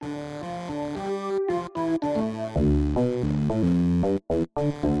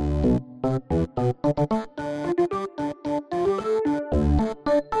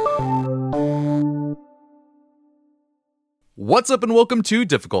What's up and welcome to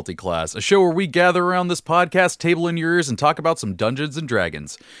Difficulty Class, a show where we gather around this podcast table in your ears and talk about some Dungeons and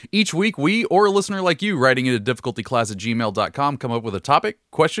Dragons. Each week, we, or a listener like you, writing into difficultyclass@gmail.com, come up with a topic,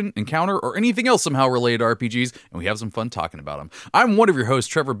 question, encounter, or anything else somehow related to RPGs, and we have some fun talking about them. I'm one of your hosts,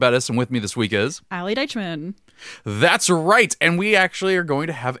 Trevor Bettis, and with me this week is... Allie Deichman. That's right, and we actually are going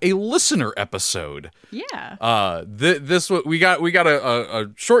to have a listener episode. Yeah. We got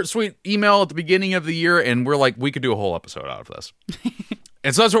a short, sweet email at the beginning of the year, and we're like, we could do a whole episode out of this.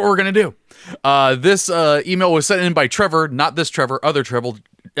 And so that's what we're going to do. This email was sent in by Trevor, not this Trevor, other Trevor.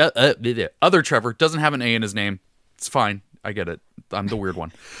 Other Trevor doesn't have an A in his name. It's fine. I get it. I'm the weird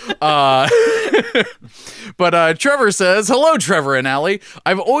one. But Trevor says, hello, Trevor and Allie.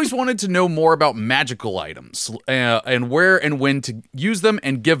 I've always wanted to know more about magical items and where and when to use them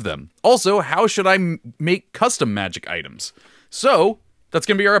and give them. Also, how should I make custom magic items? So that's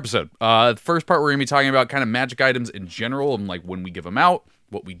going to be our episode. The first part, we're going to be talking about kind of magic items in general and like when we give them out,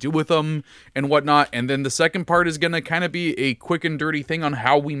 what we do with them and whatnot. And then the second part is going to kind of be a quick and dirty thing on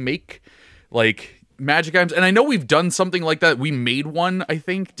how we make like magic items. And I know we've done something like that. We made one, I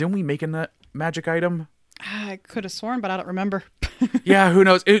think. Didn't we make a magic item? I could have sworn, but I don't remember. Yeah, who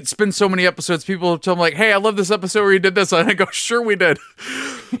knows? It's been so many episodes. People have told me like, hey, I love this episode where you did this. And I go, sure we did.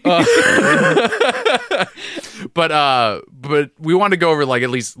 But we want to go over like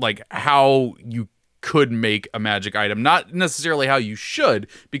at least like how you could make a magic item. Not necessarily how you should,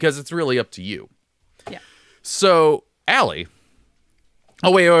 because it's really up to you. Yeah. So, Allie.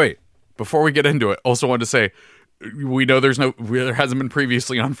 Oh, wait. Before we get into it, also wanted to say, we know there hasn't been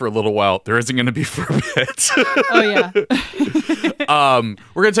previously on for a little while. There isn't going to be for a bit. Oh, yeah.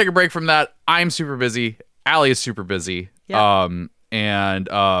 We're going to take a break from that. I'm super busy. Allie is super busy. Yeah. And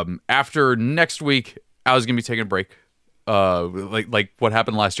after next week, Allie's going to be taking a break. Like what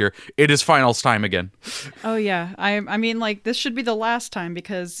happened last year. It is finals time again. Oh, yeah. I mean, like, this should be the last time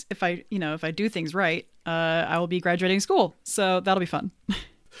because if I do things right, I will be graduating school. So that'll be fun.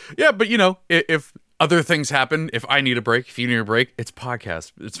 Yeah, but if other things happen, if I need a break, if you need a break, it's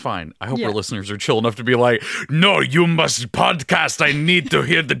podcast. It's fine. I hope our listeners are chill enough to be like, no, you must podcast. I need to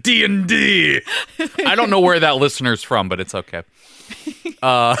hear the D&D. I don't know where that listener's from, but it's okay.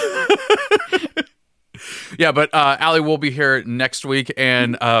 Yeah, but Allie will be here next week,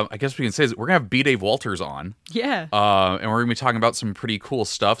 and I guess we can say that we're going to have B. Dave Walters on. Yeah. And we're going to be talking about some pretty cool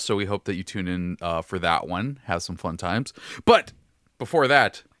stuff, so we hope that you tune in for that one. Have some fun times. But before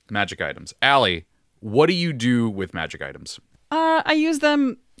that, magic items. Allie, what do you do with magic items? I use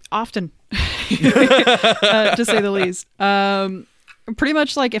them often, to say the least. Pretty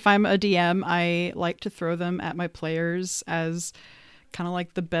much like if I'm a DM, I like to throw them at my players as kind of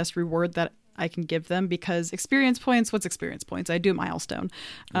like the best reward that I can give them, because experience points, what's experience points? I do milestone.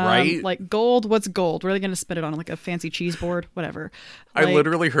 Right. Like gold, what's gold? We're going to spend it on like a fancy cheese board, whatever. I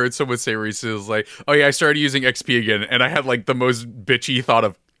literally heard someone say recently, was like, oh yeah, I started using XP again. And I had like the most bitchy thought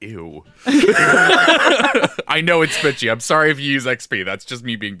of, ew. I know it's bitchy. I'm sorry if you use XP. That's just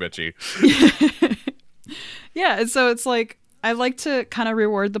me being bitchy. Yeah. And so it's like, I like to kind of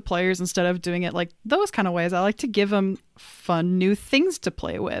reward the players instead of doing it like those kind of ways. I like to give them fun new things to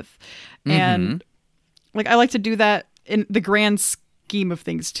play with. And like I like to do that in the grand scheme of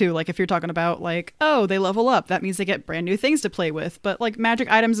things too. Like if you're talking about like, oh, they level up, that means they get brand new things to play with. But like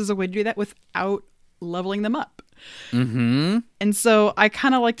magic items is a way to do that without leveling them up. And so I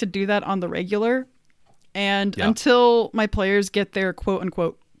kind of like to do that on the regular. And until my players get their quote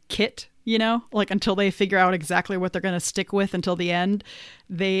unquote kit, like until they figure out exactly what they're going to stick with until the end,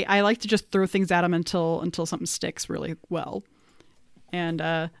 I like to just throw things at them until something sticks really well. And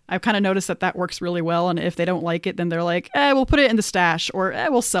I've kind of noticed that works really well. And if they don't like it, then they're like, we'll put it in the stash, or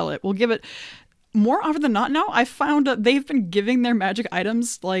we'll sell it. We'll give it. More often than not now, I found that they've been giving their magic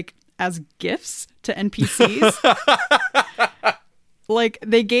items like as gifts to NPCs. Like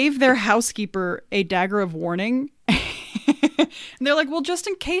they gave their housekeeper a dagger of warning. And they're like, well, just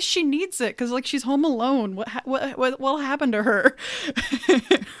in case she needs it, because like she's home alone. What'll happen to her?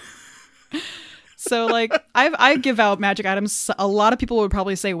 So like I give out magic items. A lot of people would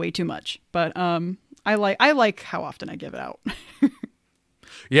probably say way too much, but I like how often I give it out.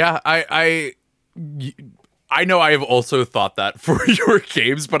 Yeah, I know I have also thought that for your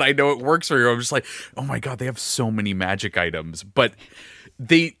games, but I know it works for you. I'm just like, oh my god, they have so many magic items, but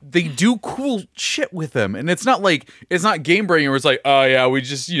they do cool shit with them, and it's not game breaking where it's like, oh yeah, we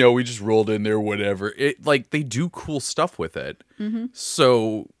just rolled in there, whatever. It like they do cool stuff with it.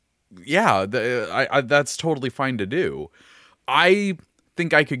 So yeah, that's totally fine to do. I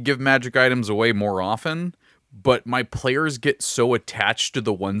think I could give magic items away more often, but my players get so attached to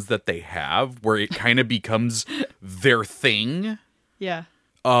the ones that they have where it kind of becomes their thing. Yeah.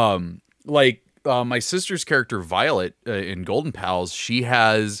 My sister's character Violet in Golden Pals, she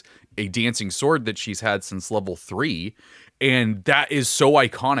has a dancing sword that she's had since level 3, and that is so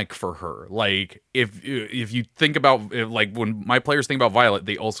iconic for her. Like if you think about like when my players think about Violet,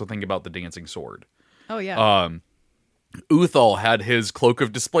 they also think about the dancing sword. Oh yeah. Uthal had his cloak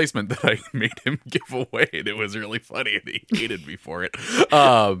of displacement that I made him give away, and it was really funny, and he hated me for it.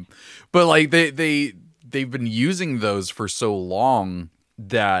 But like they've been using those for so long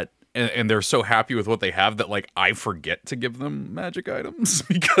that, and they're so happy with what they have that like I forget to give them magic items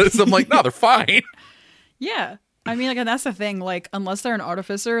because I'm like, no, they're fine. Yeah. I mean, like, and that's the thing. Like, unless they're an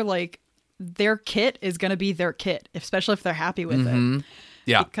artificer, like their kit is gonna be their kit, especially if they're happy with it.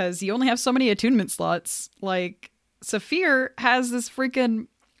 Yeah, because you only have so many attunement slots. Like Saphir has this freaking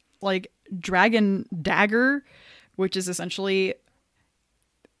like dragon dagger, which is essentially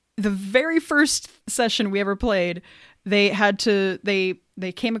the very first session we ever played. They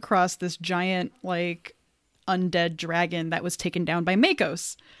came across this giant like undead dragon that was taken down by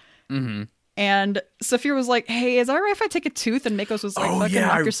Makos. Mm-hmm. And Saphir was like, "Hey, is it all right if I take a tooth?" And Makos was like,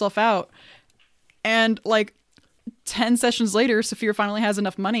 knock yourself out. And like 10 sessions later, Saphir finally has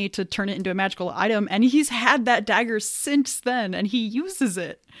enough money to turn it into a magical item, and he's had that dagger since then, and he uses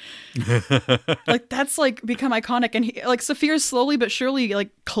it. Like that's like become iconic, and he, like Saphir's slowly but surely like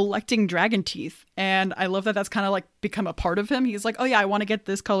collecting dragon teeth, and I love that that's kind of like become a part of him. He's like, oh yeah, I want to get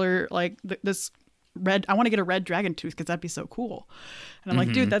this color, like this red, I want to get a red dragon tooth because that'd be so cool. And I'm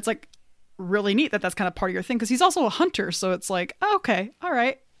like, dude, that's like really neat that's kind of part of your thing, because he's also a hunter, so it's like, oh, okay, all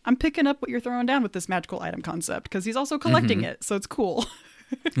right, I'm picking up what you're throwing down with this magical item concept, because he's also collecting it, so it's cool.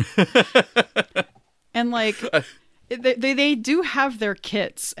 And like they do have their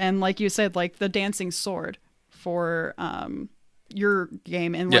kits, and like you said, like the dancing sword for your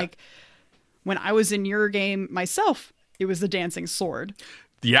game, and like when I was in your game myself, it was the dancing sword.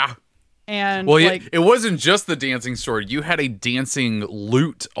 Yeah. And well, like, it wasn't just the dancing sword. You had a dancing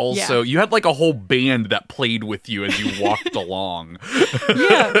lute also. Yeah. You had like a whole band that played with you as you walked along.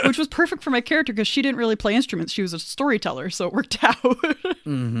 Yeah, which was perfect for my character because she didn't really play instruments. She was a storyteller, so it worked out.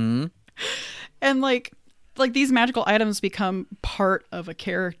 Mm-hmm. And like these magical items become part of a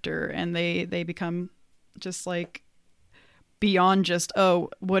character, and they become just like beyond just, oh,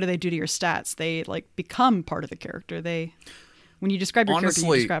 what do they do to your stats? They like become part of the character. When you describe your character,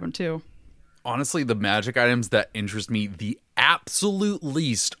 you describe them too. Honestly, the magic items that interest me the absolute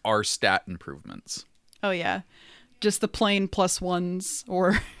least are stat improvements. Oh, yeah. Just the plain +1s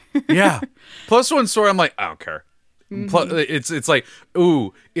or... Yeah. +1 sword, I'm like, I don't care. Mm-hmm. It's like,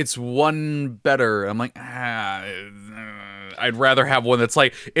 ooh, it's one better. I'm like, I'd rather have one that's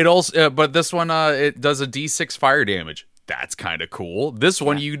like, it also, but this one, it does a D6 fire damage. That's kind of cool. This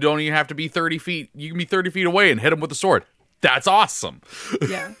one, you don't even have to be 30 feet. You can be 30 feet away and hit them with a sword. That's awesome.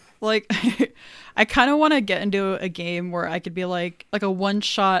 Yeah. Like, I kind of want to get into a game where I could be like a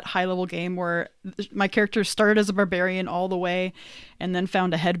one-shot high-level game where my character started as a barbarian all the way and then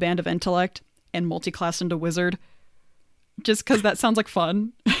found a headband of intellect and multi-classed into wizard. Just because that sounds like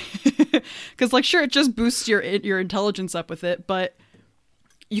fun. Because, like, sure, it just boosts your intelligence up with it, but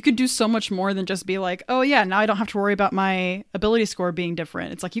you could do so much more than just be like, oh, yeah, now I don't have to worry about my ability score being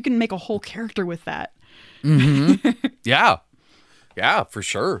different. It's like you can make a whole character with that. Mm-hmm. Yeah, for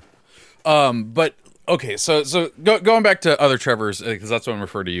sure. But okay, so going back to other Trevors, because that's what I'm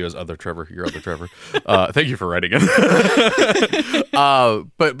referring to you as, other Trevor. You're other Trevor. Thank you for writing it.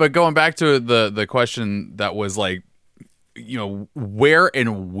 But going back to the question that was like, you know, where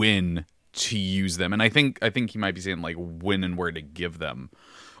and when to use them, and I think he might be saying like when and where to give them,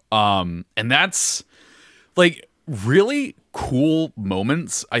 and that's like really cool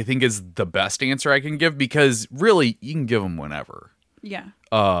moments. I think is the best answer I can give, because really you can give them whenever. Yeah.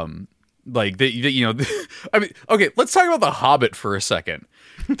 Like you know, I mean, okay, let's talk about the Hobbit for a second.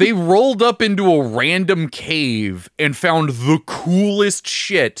 They rolled up into a random cave and found the coolest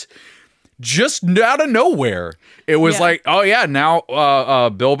shit just out of nowhere. It was like, oh yeah, now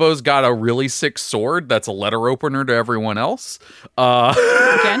Bilbo's got a really sick sword that's a letter opener to everyone else.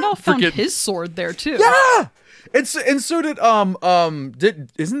 Gandalf found his sword there too. Yeah. And so did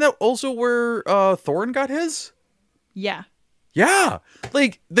isn't that also where Thorin got his? Yeah. Yeah,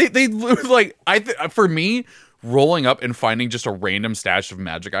 like they like for me, rolling up and finding just a random stash of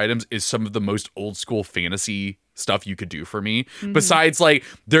magic items is some of the most old school fantasy stuff you could do for me. Mm-hmm. Besides, like,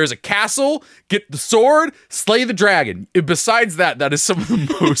 there's a castle, get the sword, slay the dragon. Besides that is some of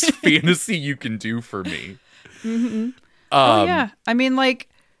the most fantasy you can do for me. Mm-hmm. Oh yeah, I mean, like,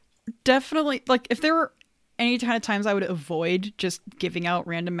 definitely, like, if there were any kind of times I would avoid just giving out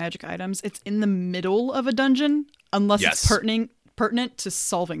random magic items, it's in the middle of a dungeon, unless it's pertinent to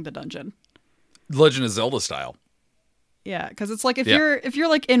solving the dungeon. Legend of Zelda style. Yeah, because it's like if you're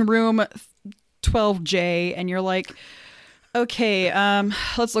like in room 12J and you're like, okay,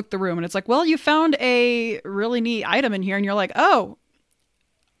 let's look the room, and it's like, well, you found a really neat item in here, and you're like, oh,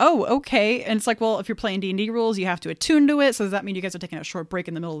 okay. And it's like, well, if you're playing D&D rules, you have to attune to it. So does that mean you guys are taking a short break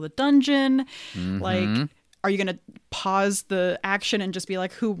in the middle of the dungeon? Like, are you going to pause the action and just be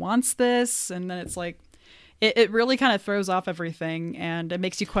like, who wants this? And then it's like, it really kind of throws off everything, and it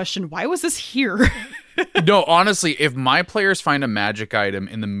makes you question, why was this here? No, honestly, if my players find a magic item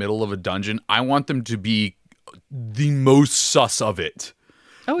in the middle of a dungeon, I want them to be the most sus of it.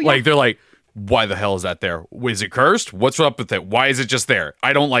 Oh, yeah. Like, they're like, why the hell is that there? Is it cursed? What's up with it? Why is it just there?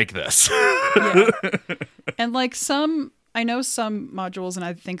 I don't like this. Yeah. And like I know some modules, and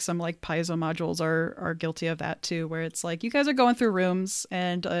I think some like Paizo modules are guilty of that too, where it's like you guys are going through rooms,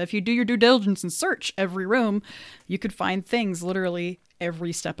 and if you do your due diligence and search every room, you could find things literally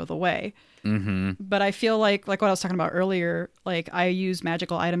every step of the way. But I feel like what I was talking about earlier, like I use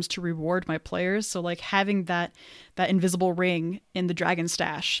magical items to reward my players. So like having that invisible ring in the dragon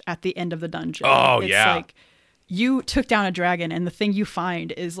stash at the end of the dungeon. Oh, it's yeah. like you took down a dragon, and the thing you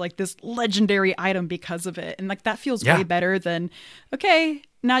find is like this legendary item because of it. And like that feels way better than, okay,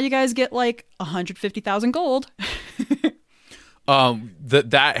 now you guys get like 150,000 gold.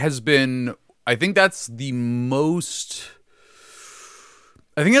 That has been, I think that's the most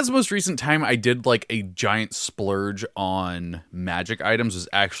recent time I did like a giant splurge on magic items was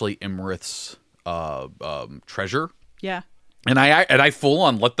actually Imrith's treasure. Yeah. And I full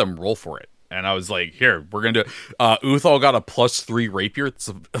on let them roll for it. And I was like, here, we're going to do it. Uthal got a +3 rapier. It's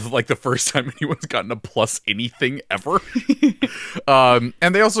like the first time anyone's gotten a plus anything ever. And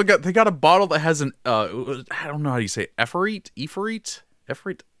they also got a bottle that has an, I don't know how you say it, Efferite?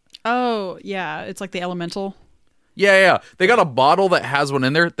 Oh, yeah. It's like the elemental. Yeah. They got a bottle that has one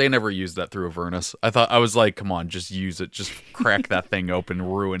in there. They never used that through Avernus. I was like, come on, just use it. Just crack that thing open,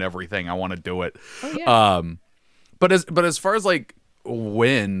 ruin everything. I want to do it. Oh, yeah. But as far as like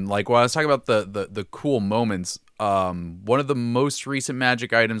when I was talking about the cool moments, one of the most recent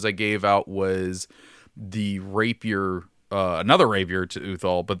magic items I gave out was the rapier, another rapier to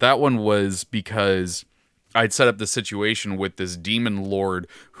Uthal, but that one was because I'd set up the situation with this demon lord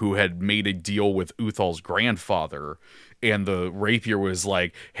who had made a deal with Uthal's grandfather, and the rapier was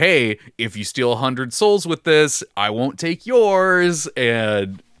like, hey, if you steal 100 souls with this, I won't take yours.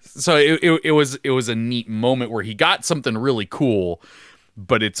 And so it was a neat moment where he got something really cool,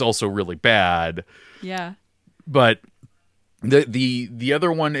 but it's also really bad. Yeah. But the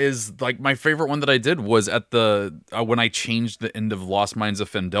other one is like my favorite one that I did was at the when I changed the end of Lost Mines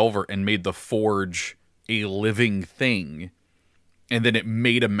of Phandelver and made the forge a living thing, and then it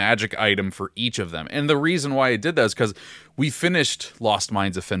made a magic item for each of them. And the reason why I did that is because we finished Lost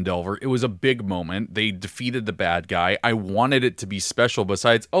Mines of Phandelver. It was a big moment. They defeated the bad guy. I wanted it to be special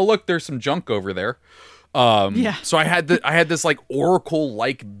besides, oh, look, there's some junk over there. Yeah. So I had this like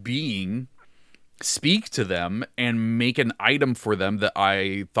oracle-like being speak to them and make an item for them that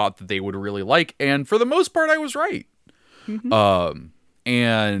I thought that they would really like. And for the most part, I was right.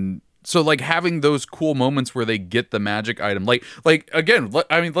 And so like having those cool moments where they get the magic item, like again,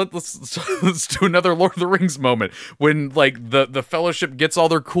 let's do another Lord of the Rings moment when like the Fellowship gets all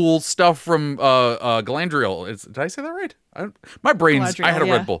their cool stuff from Galadriel. Did I say that right? My brain's Galadriel, I had a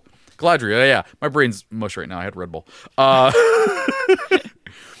Red Bull. Galadriel, yeah. My brain's mush right now. I had Red Bull.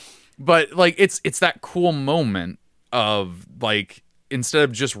 But like it's that cool moment of like instead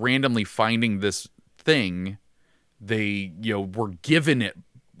of just randomly finding this thing, they were given it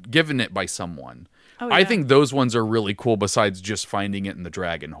by someone. Oh, yeah. I think those ones are really cool besides just finding it in the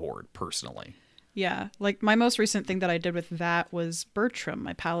Dragon Horde, personally. Yeah, like my most recent thing that I did with that was Bertram,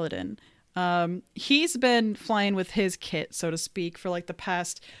 my paladin. He's been flying with his kit, so to speak, for like the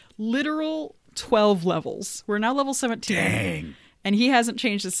past literal 12 levels. We're now level 17. Dang. And he hasn't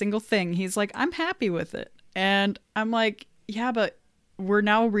changed a single thing. He's like, I'm happy with it. And I'm like, yeah, but we're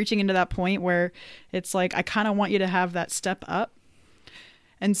now reaching into that point where it's like, I kind of want you to have that step up.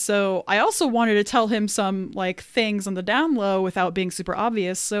 And so I also wanted to tell him some like things on the down low without being super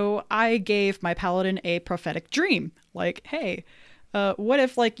obvious. So I gave my paladin a prophetic dream. Like, hey, what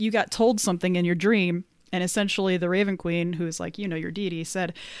if like you got told something in your dream and essentially the Raven Queen, who's like, your deity,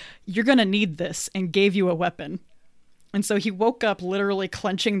 said, you're going to need this, and gave you a weapon. And so he woke up literally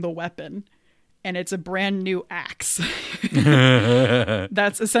clenching the weapon, and it's a brand new axe.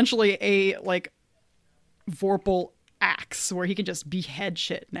 That's essentially a like Vorpal axe where he can just behead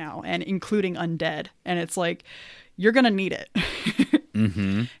shit now, and including undead. And it's like, you're gonna need it.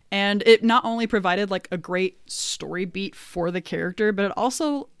 Mm-hmm. And it not only provided like a great story beat for the character, but it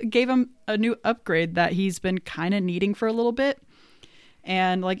also gave him a new upgrade that he's been kind of needing for a little bit.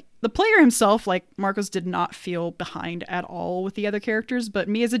 And like the player himself, like Marcos, did not feel behind at all with the other characters, but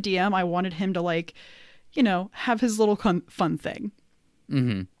me as a DM, I wanted him to like, you know, have his little fun thing.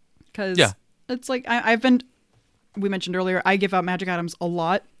 Mm-hmm. Because it's like we mentioned earlier, I give out magic items a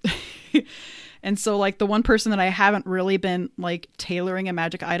lot. And so like the one person that I haven't really been like tailoring a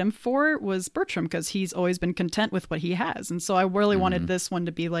magic item for was Bertram, because he's always been content with what he has. And so I really wanted this one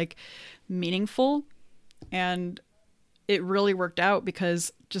to be like meaningful. And it really worked out,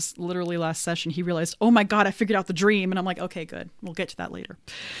 because just literally last session he realized, oh my God, I figured out the dream. And I'm like, okay, good. We'll get to that later.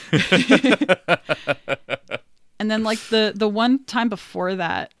 And then like the one time before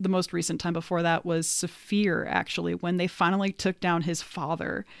that, the most recent time before that was Saphir, actually, when they finally took down his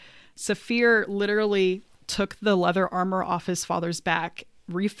father. Saphir literally took the leather armor off his father's back,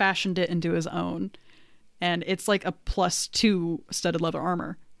 refashioned it into his own. And it's like a +2 studded leather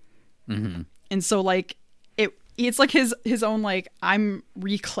armor. Mm-hmm. And so like it's like his own, like, I'm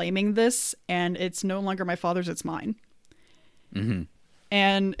reclaiming this and it's no longer my father's, it's mine. Mm-hmm.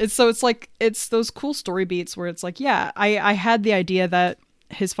 And it's like, it's those cool story beats where it's like, yeah, I had the idea that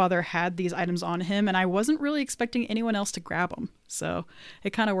his father had these items on him and I wasn't really expecting anyone else to grab them. So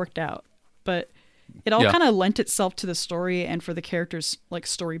it kind of worked out, but it all kind of lent itself to the story and for the characters' like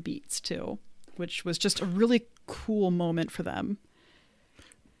story beats too, which was just a really cool moment for them.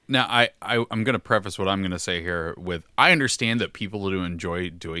 Now, I'm going to preface what I'm going to say here with, I understand that people do enjoy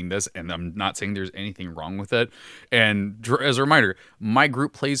doing this, and I'm not saying there's anything wrong with it. And as a reminder, my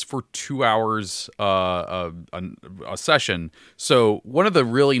group plays for 2 hours a session. So one of the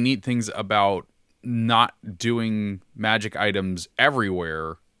really neat things about not doing magic items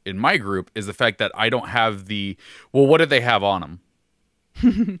everywhere in my group is the fact that I don't have what do they have on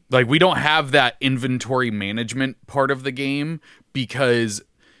them? Like, we don't have that inventory management part of the game, because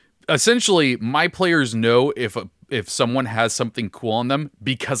essentially my players know if someone has something cool on them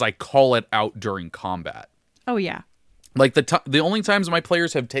because I call it out during combat. Oh yeah. Like the only times my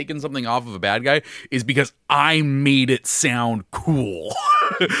players have taken something off of a bad guy is because I made it sound cool.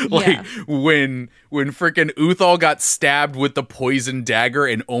 Like when freaking Uthal got stabbed with the poison dagger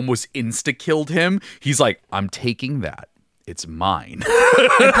and almost insta-killed him, he's like, I'm taking that. It's mine.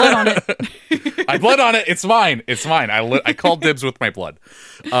 I bled on it. I bled on it. It's mine. It's mine. I called dibs with my blood.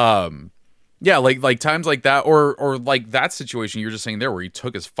 Yeah, like times like that, or like that situation you're just saying there, where he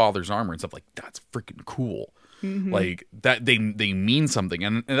took his father's armor and stuff. Like, that's freaking cool. Mm-hmm. Like that, they mean something,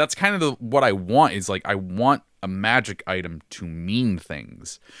 and that's kind of what I want. Is like, I want a magic item to mean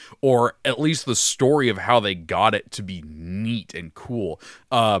things, or at least the story of how they got it to be neat and cool.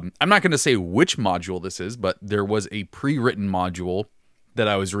 I'm not going to say which module this is, but there was a pre-written module that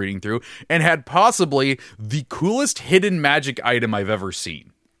I was reading through and had possibly the coolest hidden magic item I've ever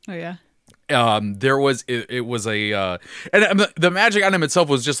seen. Oh yeah. There was it was a and the magic item itself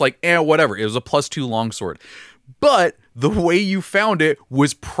was just like whatever. It was a +2 longsword. But the way you found it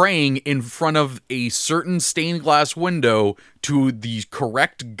was praying in front of a certain stained glass window to the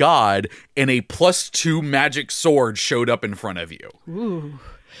correct god, and a +2 magic sword showed up in front of you. Ooh.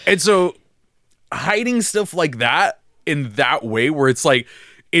 And so hiding stuff like that in that way, where it's like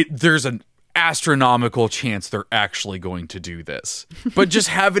there's an astronomical chance they're actually going to do this, but just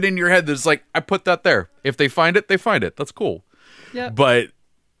have it in your head that it's like, I put that there. If they find it, they find it. That's cool. Yeah. But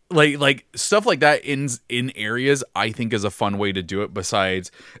like stuff like that in areas, I think, is a fun way to do it. Besides,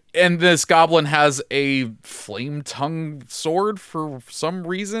 and this goblin has a flame tongue sword for some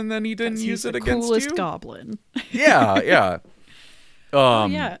reason, and he didn't use it against you. Coolest goblin. Yeah. Yeah.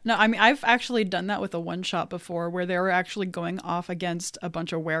 No, I mean, I've actually done that with a one-shot before, where they were actually going off against a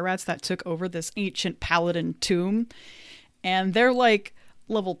bunch of were-rats that took over this ancient paladin tomb. And they're like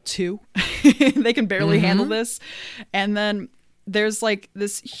level 2. They can barely handle this. And then there's like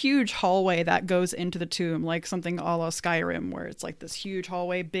this huge hallway that goes into the tomb, like something a la Skyrim, where it's like this huge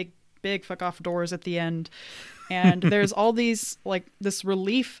hallway, big fuck off doors at the end. And there's all these, like, this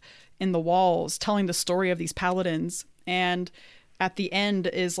relief in the walls telling the story of these paladins. And at the end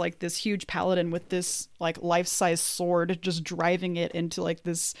is like this huge paladin with this like life-size sword just driving it into like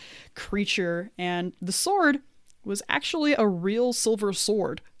this creature. And the sword was actually a real silver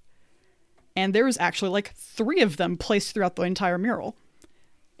sword. And there was actually like 3 of them placed throughout the entire mural.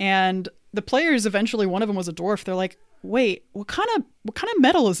 And the players, eventually, one of them was a dwarf. They're like, wait, what kind of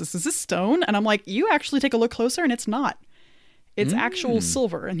metal is this? Is this stone? And I'm like, you actually take a look closer and it's not. It's actual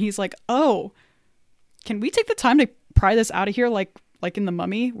silver. And he's like, oh, can we take the time to pry this out of here like in The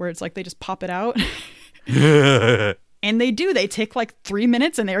Mummy, where it's like they just pop it out. And they do. They take like 3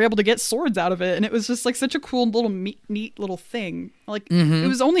 minutes and they're able to get swords out of it. And it was just like such a cool little neat little thing. Like it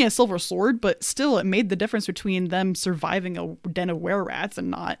was only a silver sword, but still it made the difference between them surviving a den of were-rats and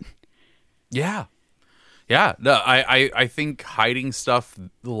not. Yeah. Yeah. No, I think hiding stuff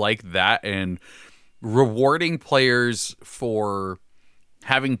like that and rewarding players for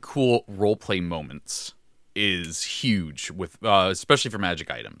having cool roleplay moments is huge with especially for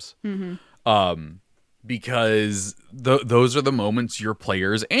magic items. Because those are the moments your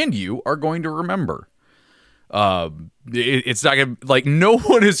players and you are going to remember. It's not gonna, like, no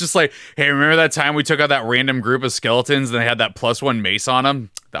one is just like, hey, remember that time we took out that random group of skeletons and they had that +1 mace on them?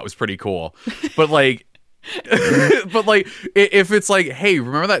 That was pretty cool. But like, if it's like, hey,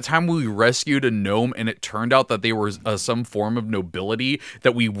 remember that time we rescued a gnome and it turned out that they were some form of nobility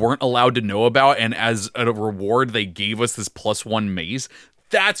that we weren't allowed to know about, and as a reward they gave us this +1 mace?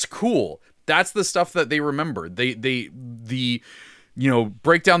 That's cool. That's the stuff that they remember. The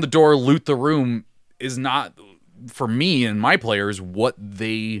break down the door, loot the room is not, for me and my players, what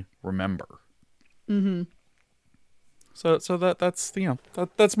they remember. So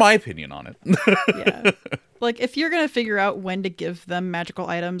that's my opinion on it. Yeah. Like, if you're going to figure out when to give them magical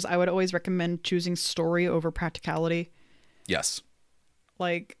items, I would always recommend choosing story over practicality. Yes.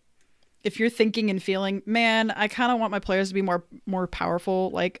 Like, if you're thinking and feeling, man, I kind of want my players to be more powerful,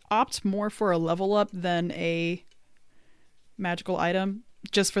 like, opt more for a level up than a magical item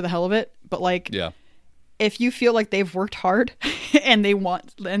just for the hell of it. But like, yeah, if you feel like they've worked hard and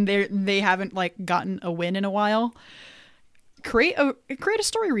they haven't like gotten a win in a while, create a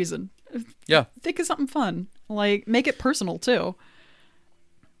story reason. Yeah. Think of something fun. Like, make it personal too.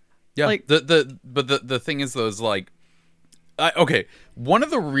 Yeah. Like, the thing is, though, is like, okay, one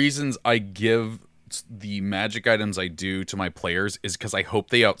of the reasons I give the magic items I do to my players is because I hope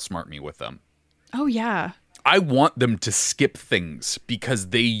they outsmart me with them. Oh, yeah. I want them to skip things because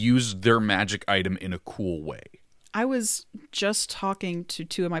they used their magic item in a cool way. I was just talking to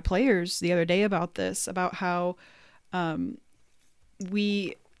 2 of my players the other day about this, about how they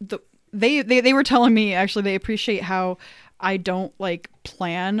were telling me, actually, they appreciate how I don't like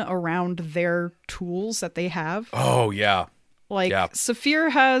plan around their tools that they have. Oh, yeah. Like, yeah. Saphir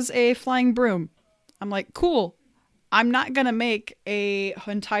has a flying broom. I'm like, cool. I'm not going to make a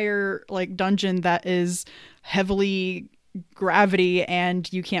entire like dungeon that is heavily gravity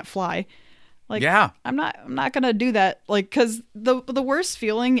and you can't fly. Like, yeah. I'm not going to do that. Like, cuz the worst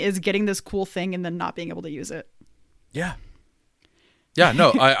feeling is getting this cool thing and then not being able to use it. Yeah. Yeah,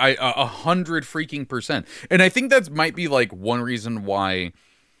 no, I 100% And I think that might be like one reason why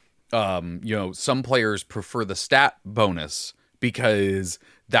some players prefer the stat bonus, because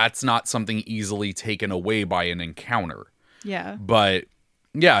that's not something easily taken away by an encounter. Yeah. But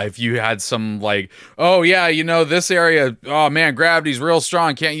yeah, if you had some like, oh yeah, this area, oh man, gravity's real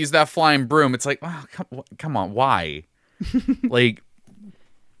strong, can't use that flying broom. It's like, oh, come on, why? Like,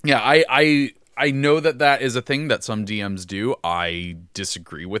 yeah, I know that is a thing that some DMs do. I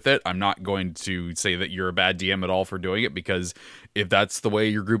disagree with it. I'm not going to say that you're a bad DM at all for doing it, because if that's the way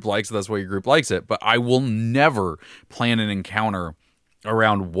your group likes it, that's the way your group likes it. But I will never plan an encounter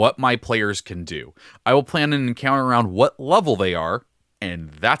around what my players can do. I will plan an encounter around what level they are, and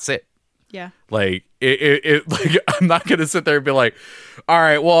that's it. Yeah. Like, like, I'm not going to sit there and be like, all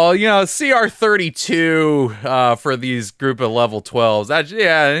right, well, CR 32 for these group of level 12s.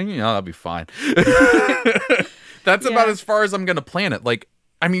 That'll be fine. That's about as far as I'm going to plan it. Like,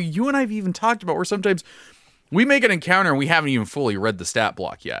 I mean, you and I have even talked about where sometimes we make an encounter and we haven't even fully read the stat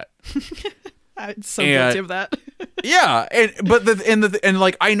block yet. I'm so guilty of that. Yeah, and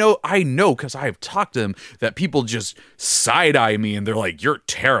like, I know because I have talked to them that people just side eye me and they're like, "You're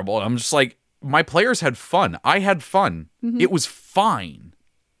terrible." And I'm just like, my players had fun. I had fun. Mm-hmm. It was fine.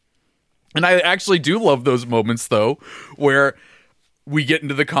 And I actually do love those moments though, where we get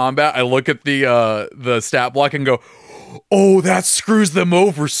into the combat. I look at the stat block and go, "Oh, that screws them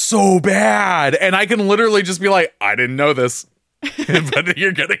over so bad," and I can literally just be like, "I didn't know this." But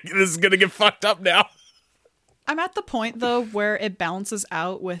this is gonna get fucked up now. I'm at the point though where it balances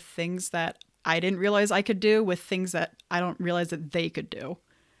out with things that I didn't realize I could do with things that I don't realize that they could do.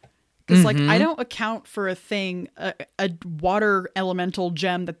 Because like, I don't account for a thing, a water elemental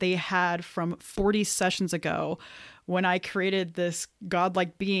gem that they had from 40 sessions ago when I created this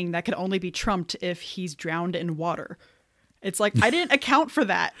godlike being that could only be trumped if he's drowned in water. It's like, I didn't account for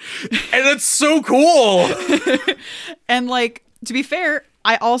that. And it's so cool. And like, to be fair,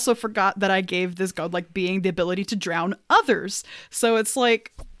 I also forgot that I gave this godlike being the ability to drown others. So it's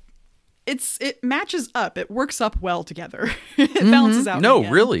like, it matches up. It works up well together. It balances out. No, in the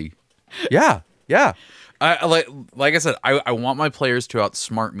end. really. Yeah. Yeah. I like I said, I want my players to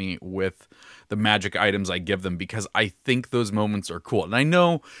outsmart me with the magic items I give them because I think those moments are cool. And I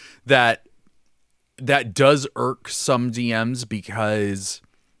know that does irk some DMs because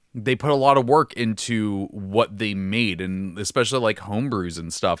they put a lot of work into what they made, and especially like homebrews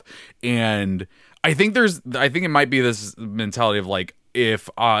and stuff. And I think it might be this mentality of like, if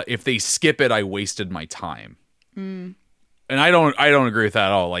they skip it, I wasted my time. And I don't agree with that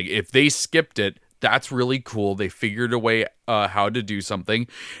at all. Like, if they skipped it, that's really cool. They figured a way how to do something,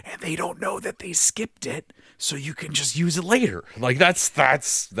 and they don't know that they skipped it, so you can just use it later. Like, that's my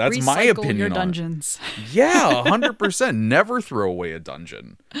Recycle opinion your on it. dungeons. Yeah, 100%. Never throw away a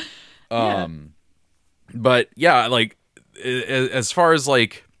dungeon. But yeah, like as far as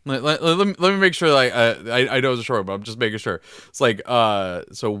like, let me make sure. Like, I know it's a short, but I'm just making sure. It's like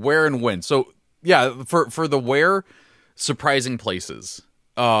so where and when. So yeah, for the where, surprising places.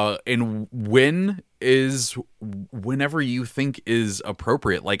 And when is whenever you think is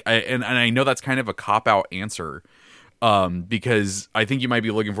appropriate. Like, I know that's kind of a cop-out answer, because I think you might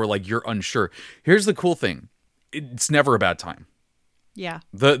be looking for like, you're unsure. Here's the cool thing: it's never a bad time. Yeah.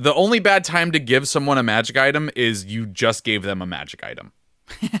 The only bad time to give someone a magic item is you just gave them a magic item.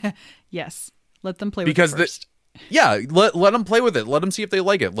 Yes. Let them play Because with it first. Yeah, let them play with it. Let them see if they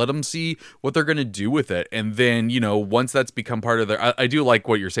like it. Let them see what they're going to do with it. And then, once that's become part of their... I do like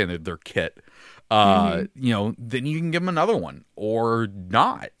what you're saying, their kit. Then you can give them another one or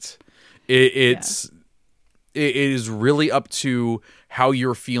not. It is really up to how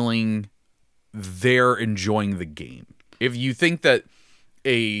you're feeling they're enjoying the game. If you think that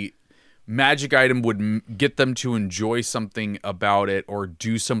a magic item would get them to enjoy something about it or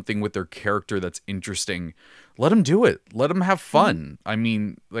do something with their character that's interesting, let them do it. Let them have fun. I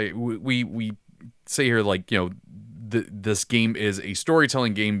mean, like we say here, like, this game is a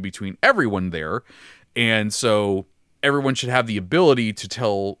storytelling game between everyone there, and so everyone should have the ability to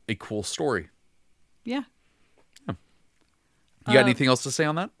tell a cool story. Yeah. You got anything else to say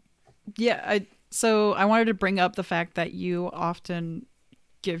on that? Yeah. So I wanted to bring up the fact that you often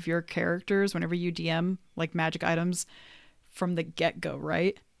give your characters, whenever you DM, like magic items from the get-go,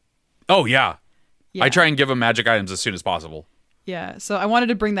 right? Oh, yeah. Yeah. I try and give them magic items as soon as possible. Yeah. So I wanted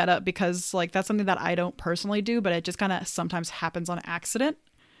to bring that up because, like, that's something that I don't personally do, but it just kind of sometimes happens on accident,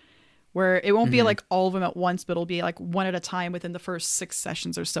 where it won't be like all of them at once, but it'll be like one at a time within the first 6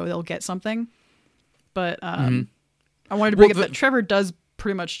 sessions or so. They'll get something. But I wanted to bring up that Trevor does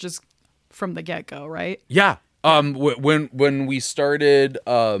pretty much just from the get-go, right? Yeah. When we started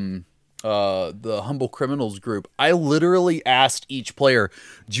the Humble Criminals group, I literally asked each player,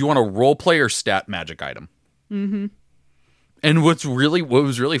 "Do you want a role play or stat magic item?" Mm-hmm. And what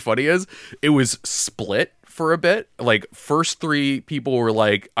was really funny is it was split for a bit. Like, first 3 people were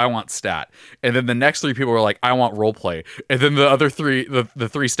like, "I want stat," and then the next 3 people were like, "I want role play," and then the other 3, the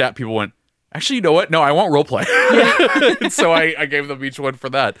 3 stat people went, "Actually, you know what? No, I want role play." Yeah. So I gave them each one for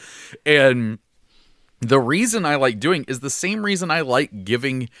that, and the reason I like doing is the same reason I like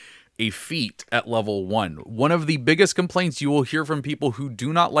giving a feat at level 1. One of the biggest complaints you will hear from people who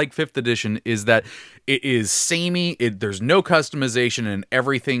do not like 5th edition is that it is samey, there's no customization, and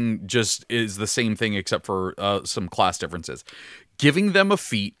everything just is the same thing except for some class differences. Giving them a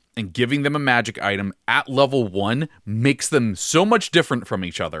feat and giving them a magic item at level 1 makes them so much different from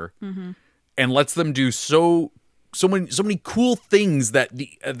each other, and lets them do so many cool things that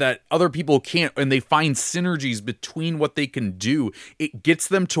that other people can't, and they find synergies between what they can do. It gets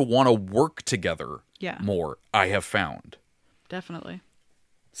them to want to work together more, I have found. Definitely.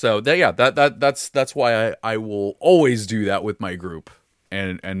 So that's why I will always do that with my group,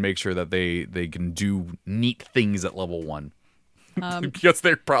 and make sure that they can do neat things at level 1. Because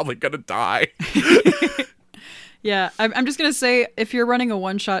they're probably gonna die. Yeah, I'm just gonna say, if you're running a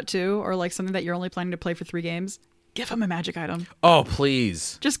one-shot too, or like something that you're only planning to play for 3 games, give them a magic item. Oh,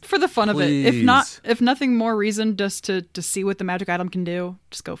 please. Just for the fun of it. If nothing more reason just to see what the magic item can do,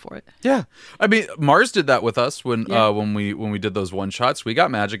 just go for it. Yeah. I mean, Mars did that with us when we did those one shots. We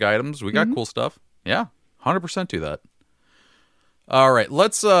got magic items. We got cool stuff. Yeah. 100% do that. All right.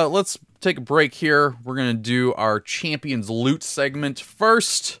 Let's take a break here. We're going to do our Champions Loot segment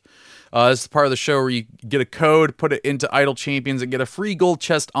first. This is part of the show where you get a code, put it into Idle Champions, and get a free gold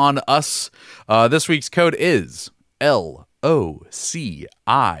chest on us. This week's code is LOCISAUTDENS.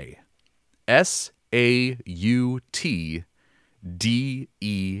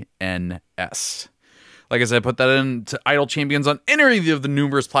 Like I said, put that into Idle Champions on any of the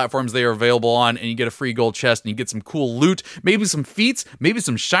numerous platforms they are available on, and you get a free gold chest, and you get some cool loot, maybe some feats, maybe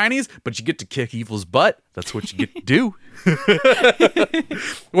some shinies, but you get to kick evil's butt. That's what you get to do.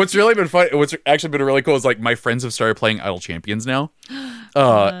 What's really been fun, what's actually been really cool is like my friends have started playing Idle Champions now.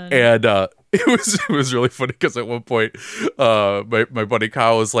 And it was really funny because at one point my buddy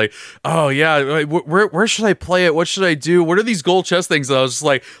Kyle was like, oh yeah, where should I play it, what should I do, what are these gold chest things? And I was just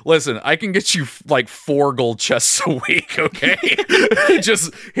like, listen, I can get you like 4 gold chests a week, okay?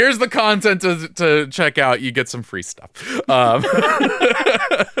 Just here's the content to check out, you get some free stuff.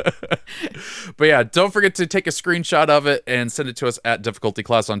 But yeah, don't forget to take a screenshot of it and send it to us at Difficulty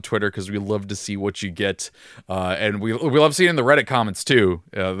Class on Twitter, because we love to see what you get, and we love seeing the Reddit comments too,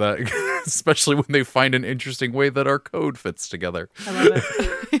 especially when they find an interesting way that our code fits together. I love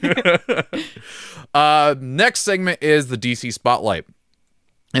it. Next segment is the DC Spotlight.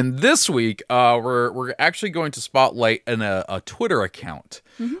 And this week, we're actually going to spotlight a Twitter account.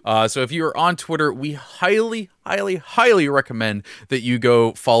 So if you are on Twitter, we highly, highly, highly recommend that you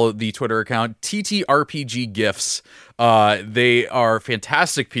go follow the Twitter account, TTRPG Gifts. They are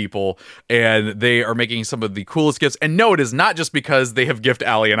fantastic people, and they are making some of the coolest gifts. And no, it is not just because they have gifted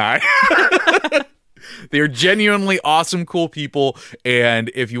Allie and I. They are genuinely awesome, cool people,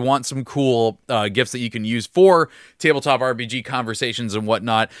 and if you want some cool gifts that you can use for tabletop RPG conversations and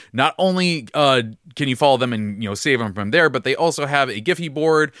whatnot, not only can you follow them and save them from there, but they also have a Giphy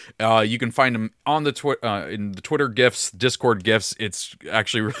board. You can find them on the in the Twitter gifts, Discord gifts. It's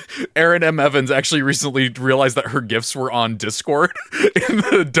actually Erin M. Evans actually recently realized that her gifts were on Discord in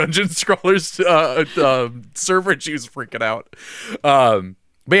the Dungeon Scrollers server. She was freaking out.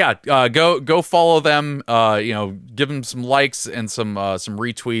 But yeah, go follow them. Give them some likes and some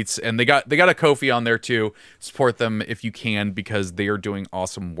retweets, and they got a Ko-fi on there too. Support them if you can, because they are doing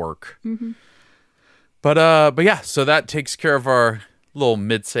awesome work. Mm-hmm. But yeah, so that takes care of our little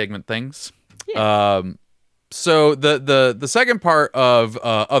mid-segment things. Yeah. So the second part of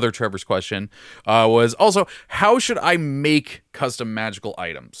other Trevor's question was also, how should I make custom magical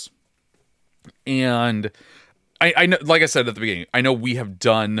items? And I know, like I said at the beginning, I know we have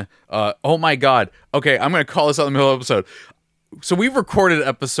done, oh my God. Okay, I'm going to call this out in the middle of the episode. So we've recorded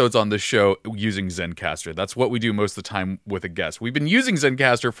episodes on this show using Zencastr. That's what we do most of the time with a guest. We've been using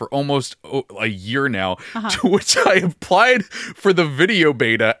Zencastr for almost a year now, to which I applied for the video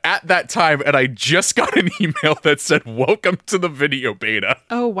beta at that time, and I just got an email that said, welcome to the video beta.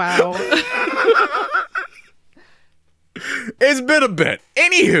 Oh, wow. It's been a bit.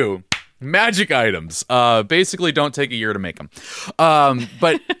 Anywho. Magic items. Basically, don't take a year to make them.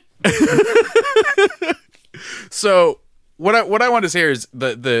 But so what I want to say here is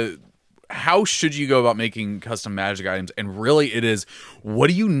the how should you go about making custom magic items? And really, it is, what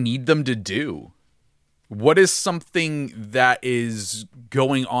do you need them to do? What is something that is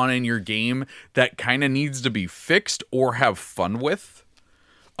going on in your game that kind of needs to be fixed or have fun with?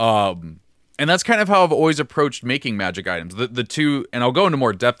 And that's kind of how I've always approached making magic items. The two, and I'll go into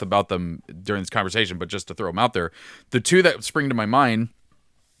more depth about them during this conversation, but just to throw them out there, the two that spring to my mind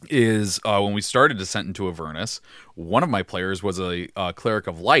is when we started Descent into Avernus, one of my players was a Cleric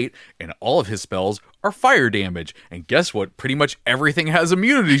of Light, and all of his spells are fire damage. And guess what? Pretty much everything has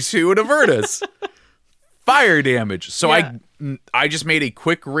immunity to in Avernus. Fire damage. So yeah. I just made a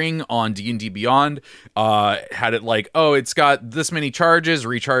quick ring on D&D Beyond, had it like, oh, it's got this many charges,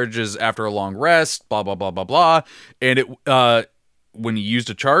 recharges after a long rest, blah, blah, blah, blah, blah. And it when he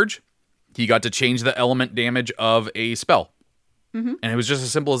used a charge, he got to change the element damage of a spell. Mm-hmm. And it was just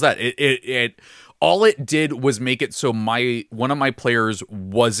as simple as that. It all it did was make it so one of my players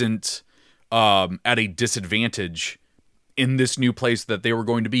wasn't at a disadvantage in this new place that they were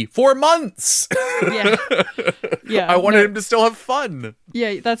going to be for months. Yeah. I wanted him to still have fun.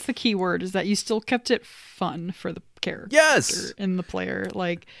 Yeah, that's the key word, is that you still kept it fun for the character. Yes. In the player.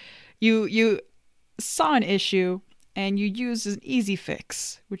 Like, you saw an issue and you used an easy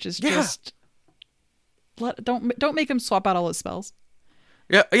fix, which is just don't make him swap out all his spells.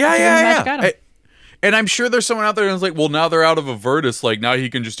 Yeah. And I'm sure there's someone out there who's like, well, now they're out of Avernus, like now he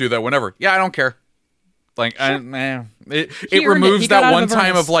can just do that whenever. Yeah, I don't care. Like, sure. It removes that one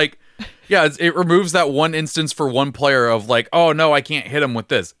time of like, yeah, it removes that one instance for one player of like, oh no, I can't hit him with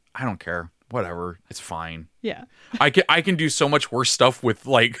this. I don't care. Whatever. It's fine. Yeah. I can do so much worse stuff with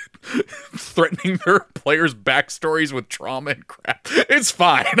like threatening their players' backstories with trauma and crap. It's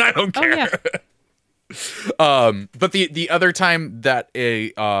fine. I don't care. Oh, yeah. But the other time that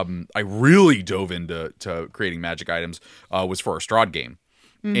I really dove into creating magic items was for a Strahd game.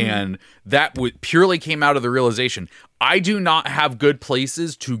 And that purely came out of the realization, I do not have good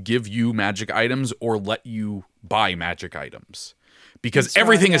places to give you magic items or let you buy magic items because That's right,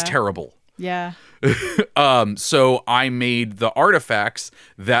 everything is yeah. terrible. Yeah. So I made the artifacts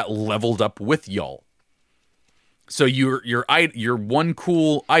that leveled up with y'all. So your one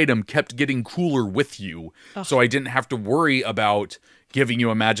cool item kept getting cooler with you. So I didn't have to worry about giving you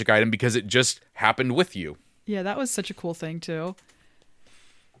a magic item because it just happened with you. Yeah, that was such a cool thing too.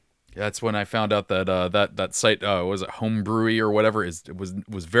 That's when I found out that that site was it Homebrewy or whatever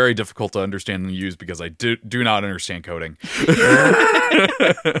was very difficult to understand and use because I do not understand coding. If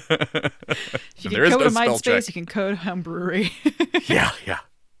you can code a MindSpace, you can code Homebrewy. yeah.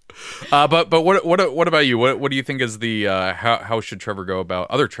 But what about you? What do you think is the how should Trevor go about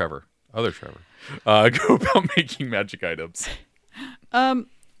other Trevor go about making magic items?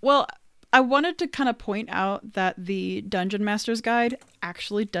 Well, I wanted to kind of point out that the Dungeon Master's Guide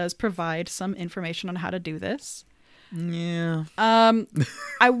actually does provide some information on how to do this. Yeah.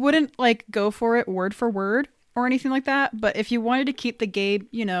 I wouldn't like go for it word for word or anything like that, but if you wanted to keep the game,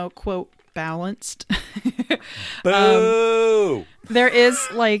 quote, balanced, Boo! there is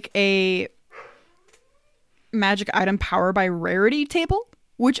like a magic item power by rarity table,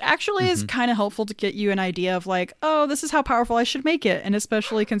 which actually is kind of helpful to get you an idea of like, oh, this is how powerful I should make it. And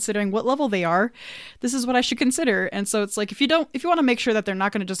especially considering what level they are, this is what I should consider. And so it's like, if you want to make sure that they're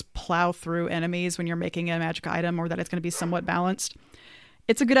not going to just plow through enemies when you're making a magic item or that it's going to be somewhat balanced,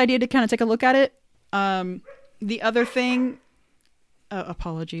 it's a good idea to kind of take a look at it. The other thing,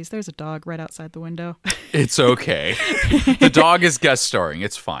 apologies, there's a dog right outside the window. It's okay. The dog is guest starring.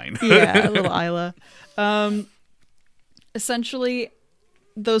 It's fine. Yeah, little Isla. Essentially,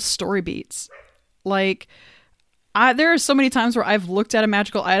 those story beats, like there are so many times where I've looked at a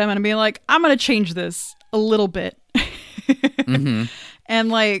magical item and I'm being like, I'm gonna change this a little bit. And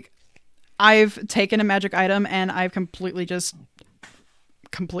like I've taken a magic item and I've completely just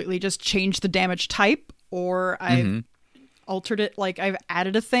changed the damage type, or I've altered it, like I've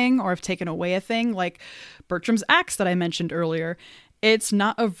added a thing or I've taken away a thing, like Bertram's axe that I mentioned earlier. It's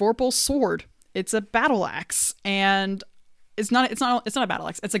not a Vorpal sword, it's a battle axe, and it's not a battle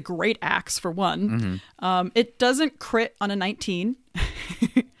axe. It's a great axe for one. It doesn't crit on a 19,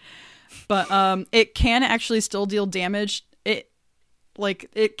 but it can actually still deal damage. It's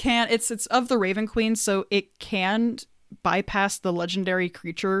of the Raven Queen, so it can bypass the legendary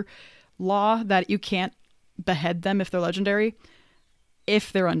creature law that you can't behead them if they're legendary,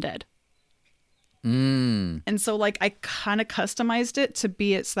 if they're undead. And so like I kind of customized it to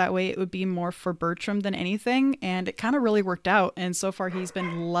be it's that way it would be more for Bertram than anything, and it kind of really worked out, and so far he's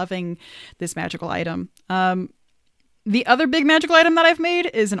been loving this magical item. The other big magical item that I've made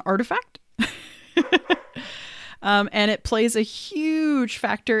is an artifact. And it plays a huge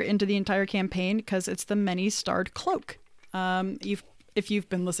factor into the entire campaign because it's the Many-Starred Cloak. If you've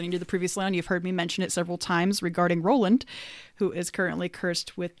been listening to the previous line, you've heard me mention it several times regarding Roland, who is currently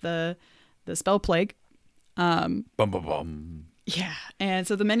cursed with the spell plague. Bum bum bum. Yeah, and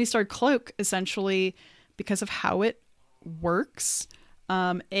so the Many-Starred Cloak, essentially, because of how it works,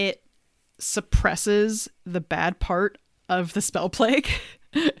 it suppresses the bad part of the spell plague.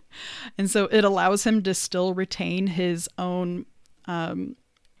 And so it allows him to still retain his own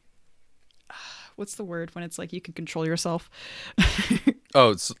what's the word when it's like you can control yourself?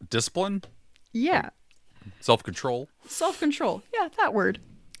 Oh, it's discipline? Yeah. Self-control? Self-control. Yeah, that word.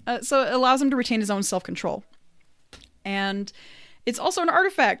 So it allows him to retain his own self-control. And it's also an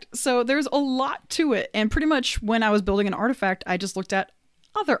artifact, so there's a lot to it. And pretty much when I was building an artifact, I just looked at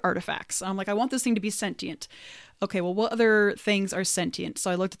other artifacts. I'm like, I want this thing to be sentient. Okay, well, what other things are sentient? So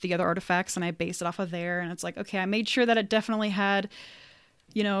I looked at the other artifacts and I based it off of there. And it's like, okay, I made sure that it definitely had,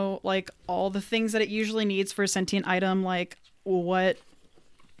 like all the things that it usually needs for a sentient item. Like what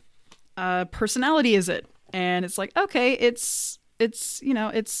personality is it? And it's like, okay, it's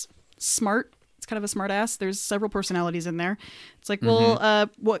smart. It's kind of a smart ass. There's several personalities in there. It's like, well,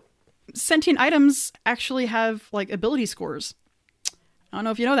 what sentient items actually have like ability scores? I don't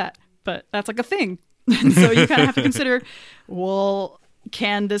know if you know that, but that's like a thing. And so you kind of have to consider, well,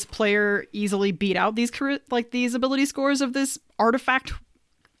 can this player easily beat out these ability scores of this artifact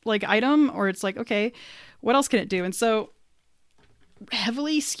like item? Or it's like, okay, what else can it do? And so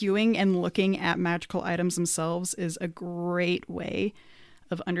heavily skewing and looking at magical items themselves is a great way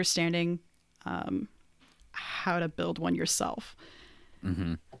of understanding how to build one yourself.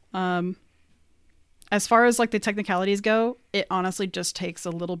 As far as like the technicalities go, it honestly just takes a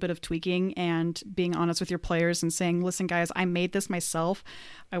little bit of tweaking and being honest with your players and saying, listen, guys, I made this myself.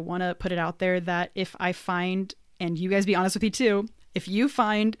 I want to put it out there that if I find, and you guys be honest with me too, if you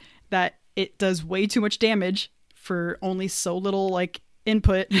find that it does way too much damage for only so little like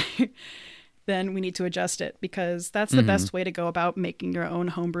input, then we need to adjust it, because that's the best way to go about making your own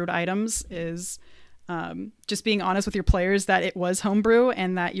homebrewed items is just being honest with your players that it was homebrew,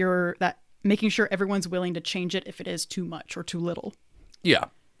 and that making sure everyone's willing to change it if it is too much or too little. Yeah.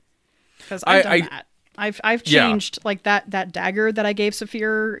 Because I've done that. I've changed like that dagger that I gave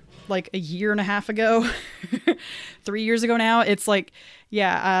Saphir like a year and a half ago, 3 years ago now. It's like,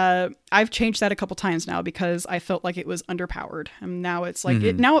 I've changed that a couple times now because I felt like it was underpowered, and now it's like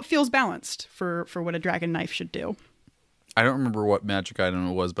now it feels balanced for what a dragon knife should do. I don't remember what magic item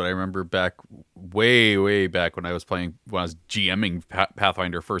it was, but I remember back way back when I was GMing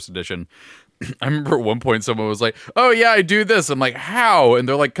Pathfinder First Edition. I remember at one point someone was like, "Oh yeah, I do this." I'm like, "How?" And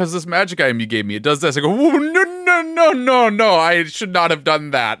they're like, "Cause this magic item you gave me, it does this." I go, "Whoa, no! I should not have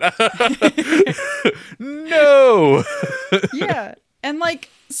done that." No. Yeah, and like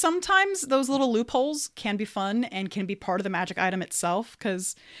sometimes those little loopholes can be fun and can be part of the magic item itself,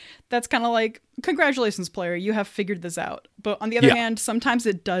 because that's kind of like, congratulations, player, you have figured this out. But on the other hand, sometimes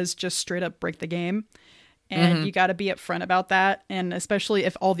it does just straight up break the game. And you got to be upfront about that. And especially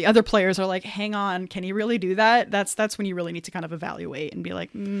if all the other players are like, hang on, can he really do that? That's when you really need to kind of evaluate and be like,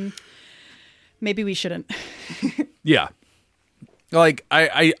 maybe we shouldn't. Yeah. Like,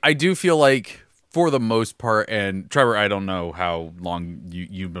 I do feel like, for the most part, and Trevor, I don't know how long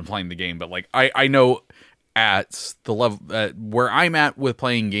you've been playing the game, but like, I know at the level where I'm at with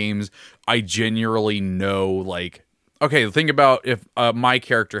playing games, I genuinely know, like, okay, think about if my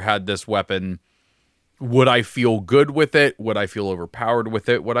character had this weapon. Would I feel good with it? Would I feel overpowered with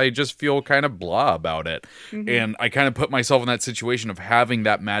it? Would I just feel kind of blah about it? And I kind of put myself in that situation of having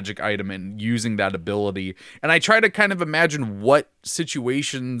that magic item and using that ability. And I try to kind of imagine what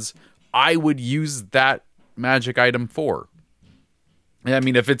situations I would use that magic item for. I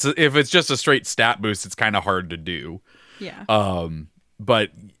mean, if it's just a straight stat boost, it's kind of hard to do. Yeah. But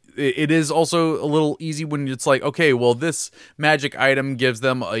it is also a little easy when it's like, okay, well, this magic item gives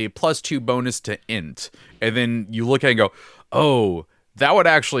them a +2 bonus to int. And then you look at it and go, oh, that would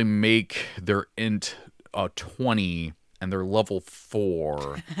actually make their int 20 and they're level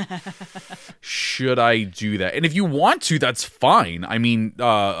 4. Should I do that? And if you want to, that's fine. I mean,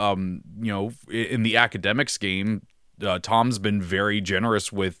 in the academics game, Tom's been very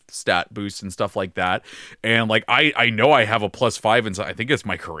generous with stat boosts and stuff like that. And like, I know I have a +5, and so I think it's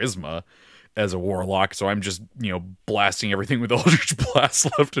my charisma as a warlock. So I'm just, blasting everything with Eldritch Blast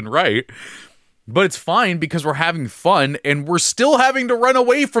left and right. But it's fine because we're having fun and we're still having to run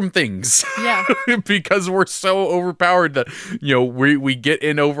away from things. Yeah. Because we're so overpowered that, we get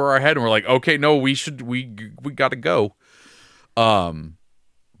in over our head and we're like, okay, no, we gotta go.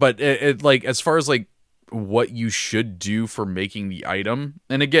 But it like, as far as like, what you should do for making the item.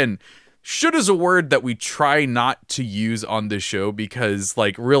 And again, should is a word that we try not to use on this show because,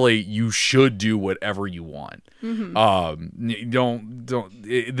 like, really, you should do whatever you want.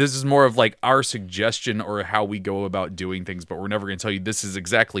 This is more of like our suggestion or how we go about doing things, but we're never going to tell you this is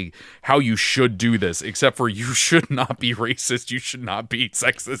exactly how you should do this, except for you should not be racist, you should not be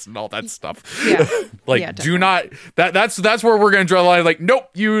sexist and all that stuff. Yeah. Like, yeah, do not, that's where we're going to draw the line. Like, nope,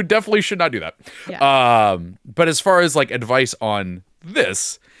 you definitely should not do that. Yeah. But as far as like advice on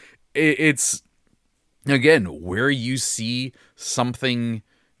this, it's, again, where you see something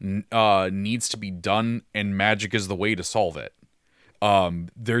needs to be done and magic is the way to solve it.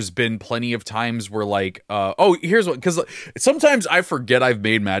 There's been plenty of times where like, here's what, because sometimes I forget I've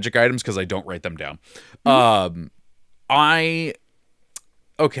made magic items because I don't write them down. I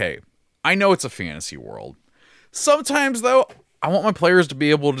know it's a fantasy world. Sometimes though, I want my players to be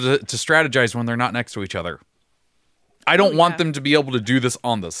able to strategize when they're not next to each other. I don't want them to be able to do this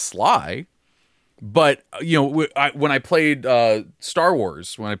on the sly, but when I played Star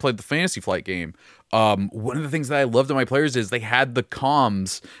Wars, when I played the Fantasy Flight game, one of the things that I loved in my players is they had the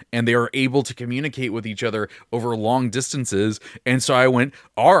comms and they were able to communicate with each other over long distances. And so I went,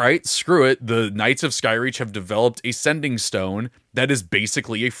 all right, screw it. The Knights of Skyreach have developed a sending stone that is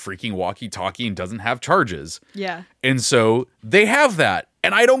basically a freaking walkie-talkie and doesn't have charges. Yeah. And so they have that.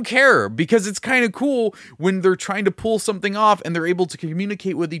 And I don't care because it's kind of cool when they're trying to pull something off and they're able to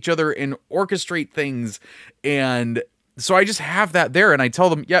communicate with each other and orchestrate things. And so I just have that there and I tell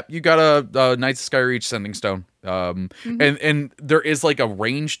them, yep, you got a Knights of Skyreach sending stone. And there is like a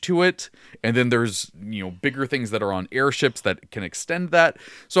range to it. And then there's, bigger things that are on airships that can extend that.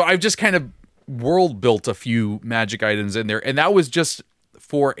 So I've just kind of world built a few magic items in there. And that was just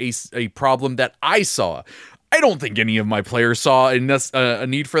for a problem that I saw. I don't think any of my players saw a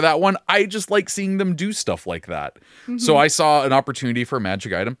need for that one. I just like seeing them do stuff like that. So I saw an opportunity for a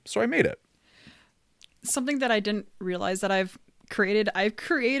magic item, so I made it. Something that I didn't realize that I've created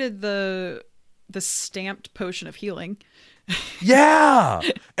the stamped potion of healing. Yeah.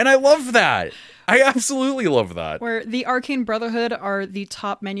 And I love that. I absolutely love that. Where the Arcane Brotherhood are the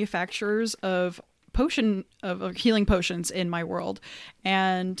top manufacturers of healing potions in my world.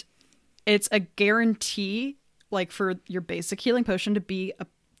 And it's a guarantee, like for your basic healing potion, to be a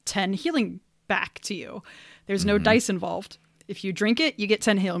 10 healing back to you. There's no dice involved. If you drink it, you get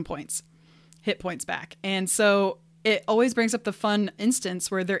 10 hit points back. And so it always brings up the fun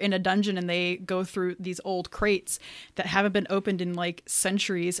instance where they're in a dungeon and they go through these old crates that haven't been opened in like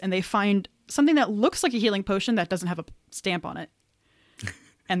centuries, and they find something that looks like a healing potion that doesn't have a stamp on it.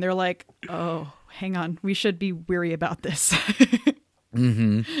 And they're like, oh, hang on, we should be weary about this.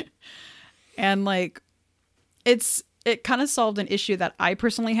 And like, it kind of solved an issue that I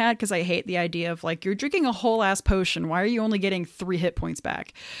personally had, because I hate the idea of like, you're drinking a whole ass potion. Why are you only getting 3 hit points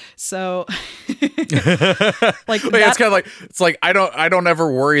back? So like it's kind of like, it's like, I don't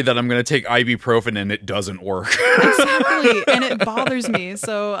ever worry that I'm going to take ibuprofen and it doesn't work. Exactly. And it bothers me.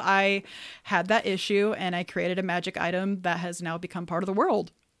 So I had that issue and I created a magic item that has now become part of the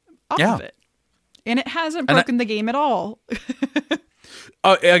world off of it. And it hasn't broken the game at all.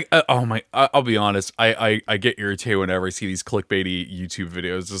 I'll be honest. I get irritated whenever I see these clickbaity YouTube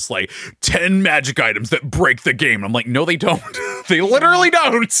videos. Just like 10 magic items that break the game. I'm like, no, they don't. They literally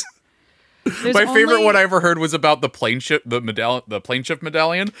don't. My favorite one I ever heard was about the plane shift, the plane shift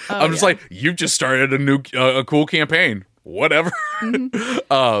medallion. I'm just like, you've just started a cool campaign. Whatever.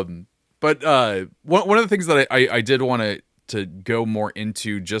 But one of the things that I did want to go more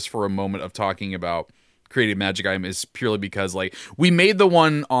into just for a moment of talking about creative magic item is purely because like we made the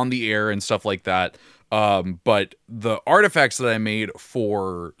one on the air and stuff like that, but the artifacts that I made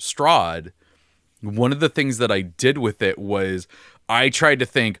for Strahd, one of the things that I did with it was I tried to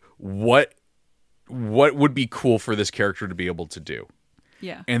think what would be cool for this character to be able to do,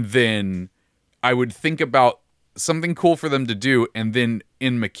 and then I would think about something cool for them to do, and then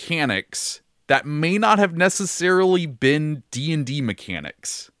in mechanics that may not have necessarily been D&D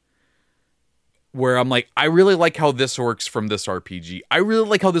mechanics, where I'm like, I really like how this works from this RPG. I really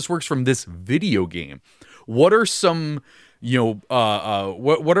like how this works from this video game. What are some, what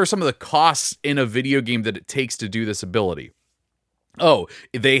are some of the costs in a video game that it takes to do this ability? Oh,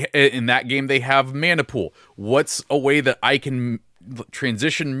 in that game they have mana pool. What's a way that I can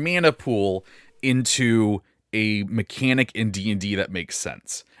transition mana pool into a mechanic in D&D that makes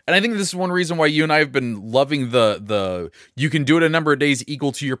sense? And I think this is one reason why you and I have been loving the you can do it a number of days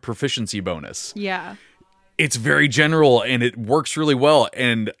equal to your proficiency bonus. Yeah. It's very general and it works really well.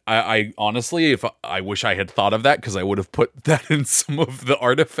 And I honestly, if I wish I had thought of that, because I would have put that in some of the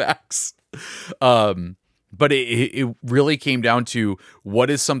artifacts. But it really came down to what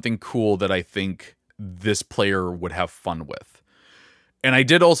is something cool that I think this player would have fun with. And I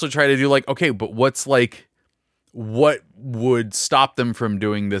did also try to do like, okay, but what would stop them from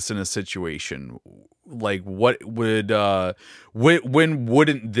doing this in a situation? Like, what would when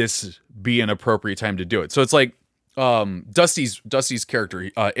wouldn't this be an appropriate time to do it? So it's like Dusty's character,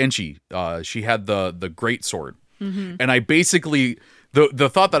 Enchi, she had the great sword, and I basically the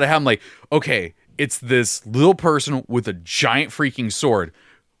thought that I had, I'm like, okay, it's this little person with a giant freaking sword.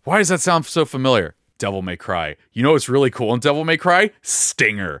 Why does that sound so familiar? Devil May Cry. You know what's really cool in Devil May Cry?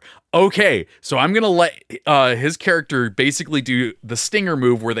 Stinger. Okay, so I'm gonna let his character basically do the Stinger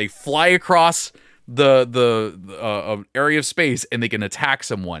move where they fly across the area of space and they can attack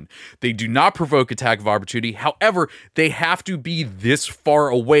someone. They do not provoke attack of opportunity. However, they have to be this far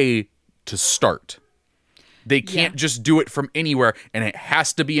away to start. They can't just do it from anywhere, and it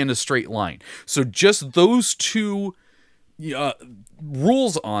has to be in a straight line. So just those two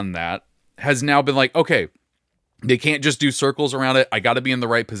rules on that has now been like, okay, they can't just do circles around it. I got to be in the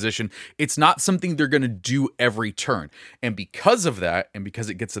right position. It's not something they're going to do every turn. And because of that, and because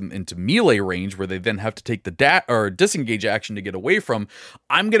it gets them into melee range where they then have to take the disengage action to get away from,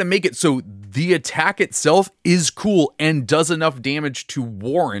 I'm going to make it so the attack itself is cool and does enough damage to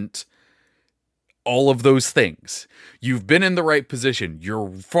warrant all of those things. You've been in the right position. You're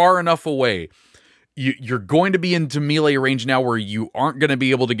far enough away. You're going to be into melee range now where you aren't going to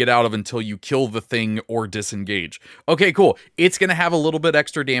be able to get out of until you kill the thing or disengage. Okay, cool. It's going to have a little bit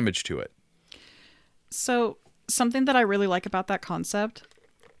extra damage to it. So something that I really like about that concept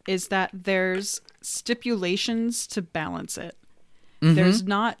is that there's stipulations to balance it. There's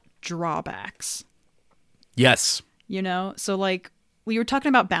not drawbacks. Yes. You know? So like we were talking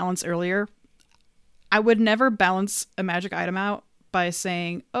about balance earlier. I would never balance a magic item out by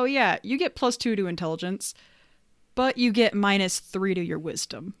saying, oh yeah, you get +2 to intelligence, but you get -3 to your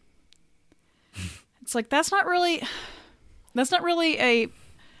wisdom. It's like, that's not really a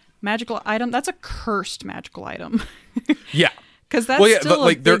magical item. That's a cursed magical item. Yeah. Because that's still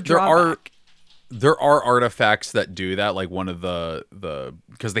a big drawback. There are artifacts that do that, like one of the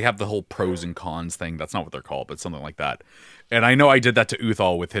because they have the whole pros and cons thing. That's not what they're called, but something like that. And I know I did that to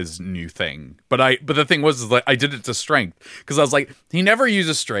Uthal with his new thing. But the thing was, is like I did it to strength because I was like, he never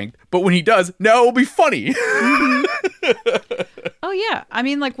uses strength, but when he does, now it'll be funny. Mm-hmm. Oh yeah, I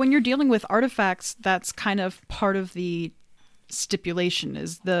mean, like when you're dealing with artifacts, that's kind of part of the stipulation.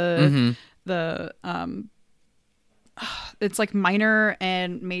 Is the it's like minor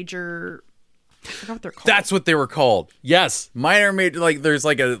and major. I forgot what they're called. That's what they were called. Yes, minor, major. Like there's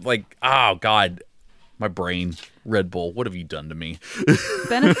oh god, my brain. Red Bull, what have you done to me?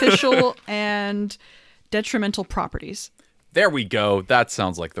 Beneficial and detrimental properties. There we go. That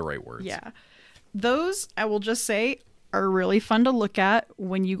sounds like the right words. Yeah. Those, I will just say, are really fun to look at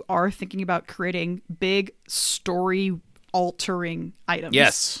when you are thinking about creating big story-altering items.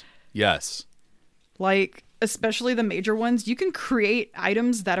 Yes. Like, especially the major ones, you can create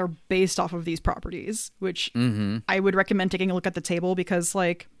items that are based off of these properties, which I would recommend taking a look at the table because,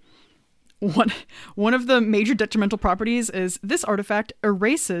 like, one of the major detrimental properties is this artifact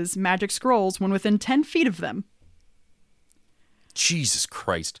erases magic scrolls when within 10 feet of them. Jesus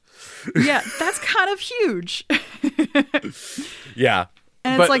Christ. Yeah, that's kind of huge. Yeah.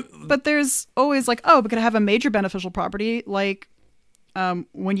 And it's but there's always like, oh, but could I have a major beneficial property? Like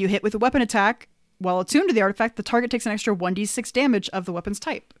when you hit with a weapon attack, while attuned to the artifact, the target takes an extra 1d6 damage of the weapon's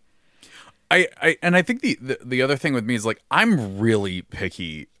type. I think the other thing with me is like, I'm really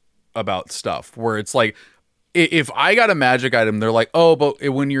picky about stuff where it's like, if I got a magic item, they're like, oh, but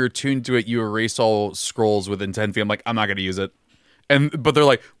when you're attuned to it, you erase all scrolls within 10 feet. I'm like, I'm not going to use it. But they're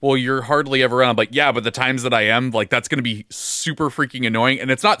like, well, you're hardly ever around. I'm like, yeah, but the times that I am, like, that's going to be super freaking annoying.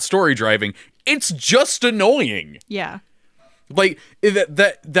 And it's not story driving. It's just annoying. Yeah. Like,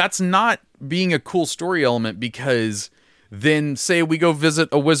 that's not being a cool story element because then say we go visit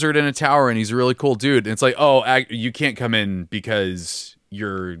a wizard in a tower and he's a really cool dude. And it's like, oh, you can't come in because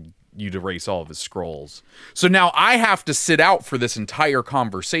you'd erase all of his scrolls. So now I have to sit out for this entire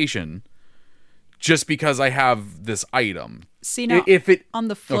conversation just because I have this item. See, now, on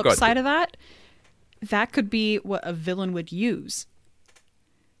the flip side of that could be what a villain would use.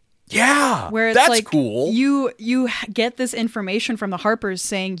 Yeah, where it's that's like cool. You get this information from the Harpers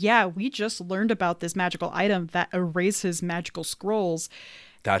saying, yeah, we just learned about this magical item that erases magical scrolls.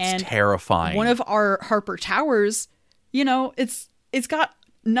 That's terrifying. One of our Harper towers, it's got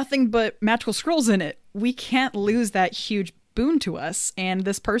nothing but magical scrolls in it. We can't lose that huge boon to us, and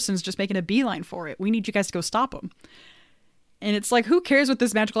this person's just making a beeline for it. We need you guys to go stop them. And it's like, who cares what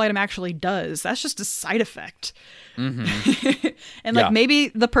this magical item actually does? That's just a side effect. Mm-hmm. And maybe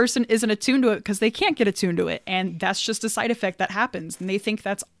the person isn't attuned to it because they can't get attuned to it, and that's just a side effect that happens, and they think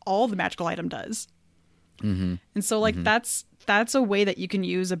that's all the magical item does. Mm-hmm. And so that's a way that you can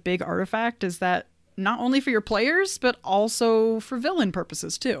use a big artifact, is that not only for your players, but also for villain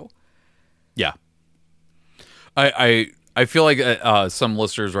purposes too. Yeah. I feel like some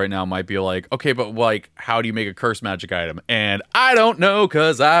listeners right now might be like, okay, but like, how do you make a cursed magic item? And I don't know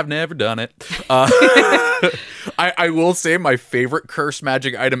because I've never done it. I will say my favorite cursed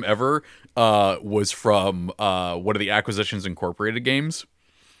magic item ever was from one of the Acquisitions Incorporated games,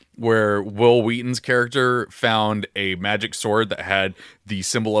 where Will Wheaton's character found a magic sword that had the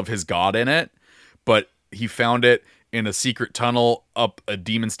symbol of his god in it, but he found it in a secret tunnel up a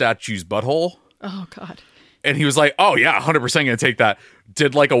demon statue's butthole. Oh, God. And he was like, oh, yeah, 100% going to take that.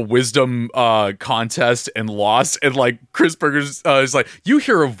 Did like a wisdom contest and lost. And like Chris Berger's is like, you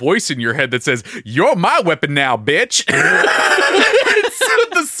hear a voice in your head that says, you're my weapon now, bitch. So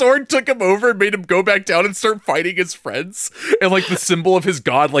the sword took him over and made him go back down and start fighting his friends. And like the symbol of his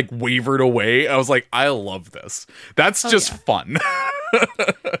god like wavered away. I was like, I love this. That's just fun.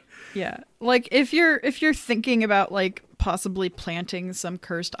 Yeah. Like if you're thinking about like possibly planting some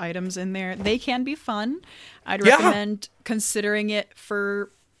cursed items in there, they can be fun. I'd recommend considering it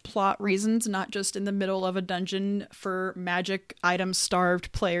for plot reasons, not just in the middle of a dungeon for magic item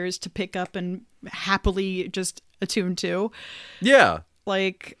starved players to pick up and happily just attune to. Yeah.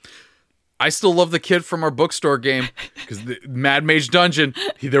 Like, I still love the kid from our bookstore game because the Mad Mage Dungeon,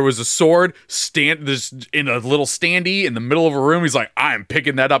 there was a sword in a little standee in the middle of a room. He's like, I'm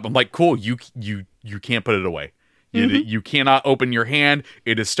picking that up. I'm like, cool. You can't put it away. You cannot open your hand.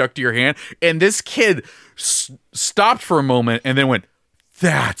 It is stuck to your hand. And this kid stopped for a moment and then went,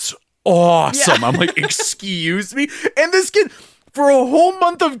 that's awesome. I'm like, excuse me? And this kid, for a whole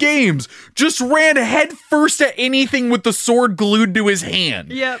month of games, just ran head first at anything with the sword glued to his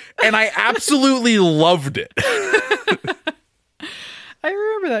hand. Yep. And I absolutely loved it. I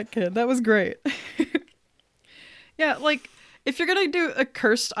remember that kid. That was great. Yeah, like, if you're going to do a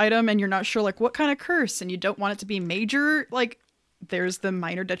cursed item and you're not sure, like, what kind of curse, and you don't want it to be major, like, there's the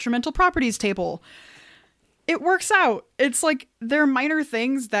minor detrimental properties table. It works out. It's like, there are minor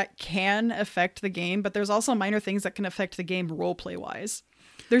things that can affect the game, but there's also minor things that can affect the game roleplay-wise.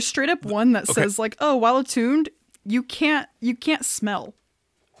 There's straight up one that says, like, oh, while attuned, you can't smell.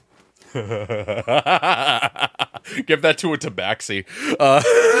 Give that to a tabaxi.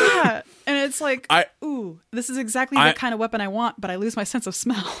 Yeah, and it's like, ooh, this is exactly the kind of weapon I want, but I lose my sense of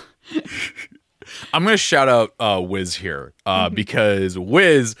smell. I'm going to shout out Wiz here because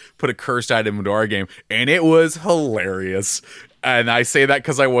Wiz put a cursed item into our game, and it was hilarious. And I say that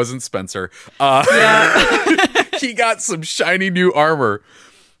because I wasn't Spencer. He got some shiny new armor,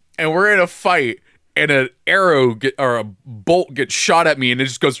 and we're in a fight, and an arrow or a bolt gets shot at me, and it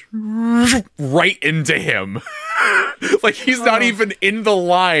just goes right into him. Like, he's not even in the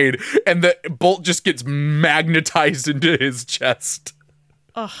line, and the bolt just gets magnetized into his chest.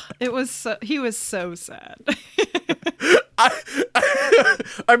 Ugh, he was so sad.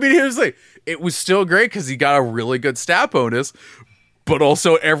 I mean, here's the thing. It was still great because he got a really good stat bonus, but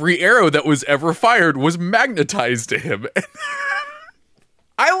also every arrow that was ever fired was magnetized to him.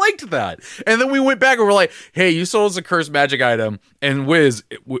 I liked that. And then we went back and we're like, hey, you sold us a cursed magic item. And Wiz,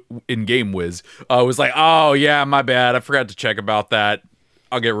 in-game Wiz, was like, oh, yeah, my bad. I forgot to check about that.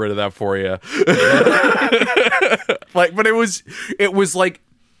 I'll get rid of that for you. Like, but it was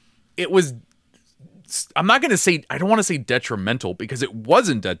I'm not going to say, I don't want to say detrimental, because it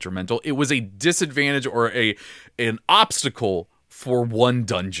wasn't detrimental. It was a disadvantage or an obstacle for one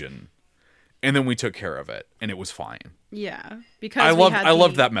dungeon. And then we took care of it, and it was fine. Yeah, because I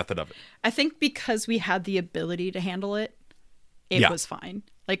loved that method of it. I think because we had the ability to handle it, it was fine.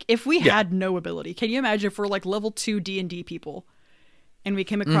 Like, if we had no ability, can you imagine if we're like level 2 D&D people and we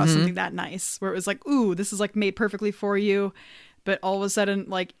came across something that nice where it was like, ooh, this is like made perfectly for you, but all of a sudden,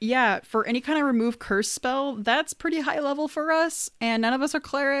 like, yeah, for any kind of remove curse spell, that's pretty high level for us, and none of us are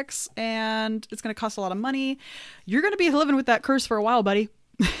clerics, and it's going to cost a lot of money. You're going to be living with that curse for a while, buddy.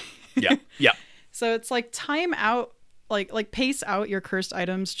 Yeah. So it's like time out, like pace out your cursed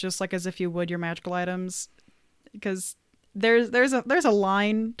items just like as if you would your magical items, because there's a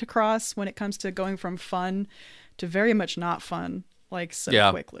line to cross when it comes to going from fun to very much not fun, like,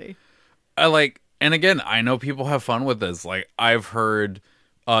 so quickly. And again, I know people have fun with this. Like, I've heard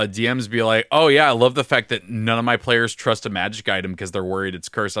DMs be like, oh yeah, I love the fact that none of my players trust a magic item because they're worried it's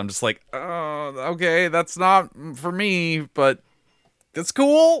cursed. I'm just like, oh, okay, that's not for me, but it's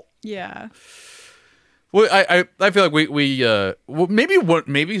cool. Yeah. Well, I feel like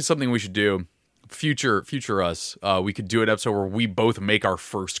maybe something we should do, future us, we could do an episode where we both make our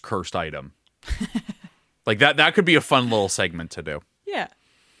first cursed item. Like, that could be a fun little segment to do. Yeah.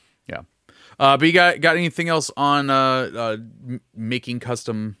 Yeah. But you got anything else on making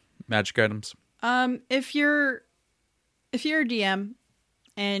custom magic items? If you're a DM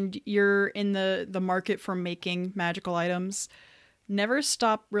and you're in the market for making magical items, never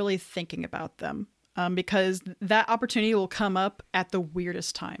stop really thinking about them, because that opportunity will come up at the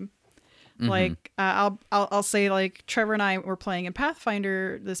weirdest time. Like, I'll say, like, Trevor and I were playing in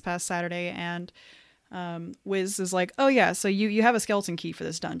Pathfinder this past Saturday, and Wiz is like, oh yeah, so you have a skeleton key for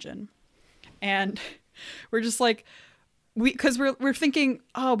this dungeon. And we're just like, because we're thinking,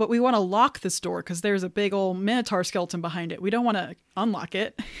 oh, but we want to lock this door because there's a big old Minotaur skeleton behind it. We don't want to unlock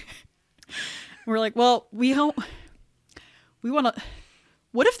it. We're like, well, we want to,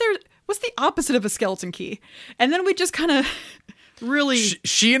 what's the opposite of a skeleton key? And then we just kind of really...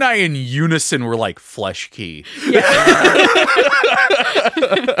 She and I in unison were like, flesh key. Yeah.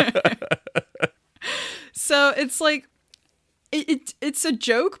 So it's like, it's a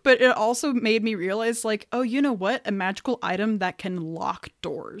joke, but it also made me realize, like, oh, you know what? A magical item that can lock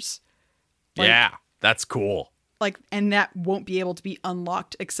doors. Like, yeah, that's cool. Like, and that won't be able to be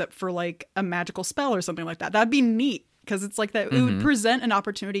unlocked except for, like, a magical spell or something like that. That'd be neat, because it's like that. It would present an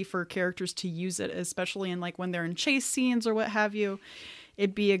opportunity for characters to use it, especially in, like, when they're in chase scenes or what have you.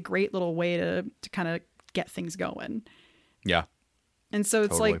 It'd be a great little way to kind of get things going. Yeah. And so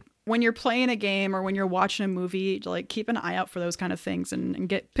it's like, when you're playing a game or when you're watching a movie, like, keep an eye out for those kind of things and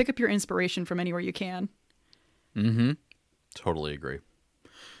pick up your inspiration from anywhere you can. Totally agree.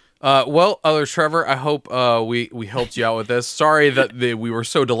 Well, Trevor, I hope we helped you out with this. Sorry that we were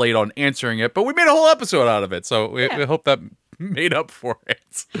so delayed on answering it, but we made a whole episode out of it. So we hope that made up for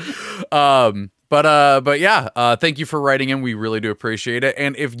it. But yeah, thank you for writing in. We really do appreciate it.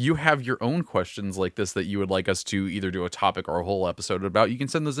 And if you have your own questions like this that you would like us to either do a topic or a whole episode about, you can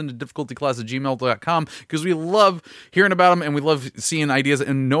send those into difficultyclass@gmail.com, because we love hearing about them and we love seeing ideas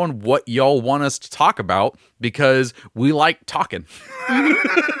and knowing what y'all want us to talk about, because we like talking.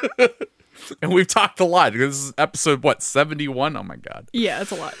 And we've talked a lot. This is episode, 71? Oh my God. Yeah,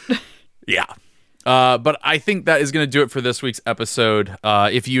 it's a lot. Yeah. But I think that is going to do it for this week's episode.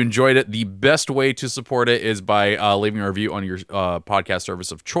 If you enjoyed it, the best way to support it is by leaving a review on your podcast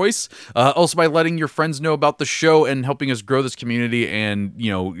service of choice. Also by letting your friends know about the show and helping us grow this community, and,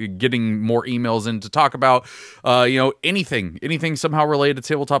 getting more emails in to talk about, anything somehow related to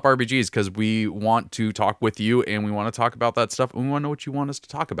tabletop RPGs, because we want to talk with you and we want to talk about that stuff, and we want to know what you want us to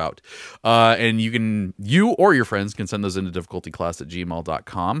talk about. And you or your friends can send those into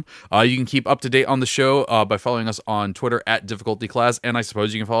difficultyclass@gmail.com. You can keep up to date on the show by following us on Twitter @difficultyclass, and I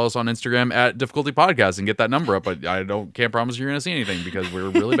suppose you can follow us on Instagram @difficultypodcast and get that number up. But I can't promise you're going to see anything, because we're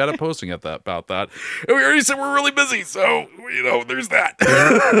really bad at posting about that. And we already said we're really busy, so there's that.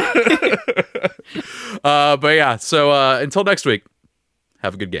 But yeah, so until next week,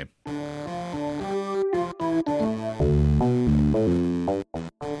 have a good game.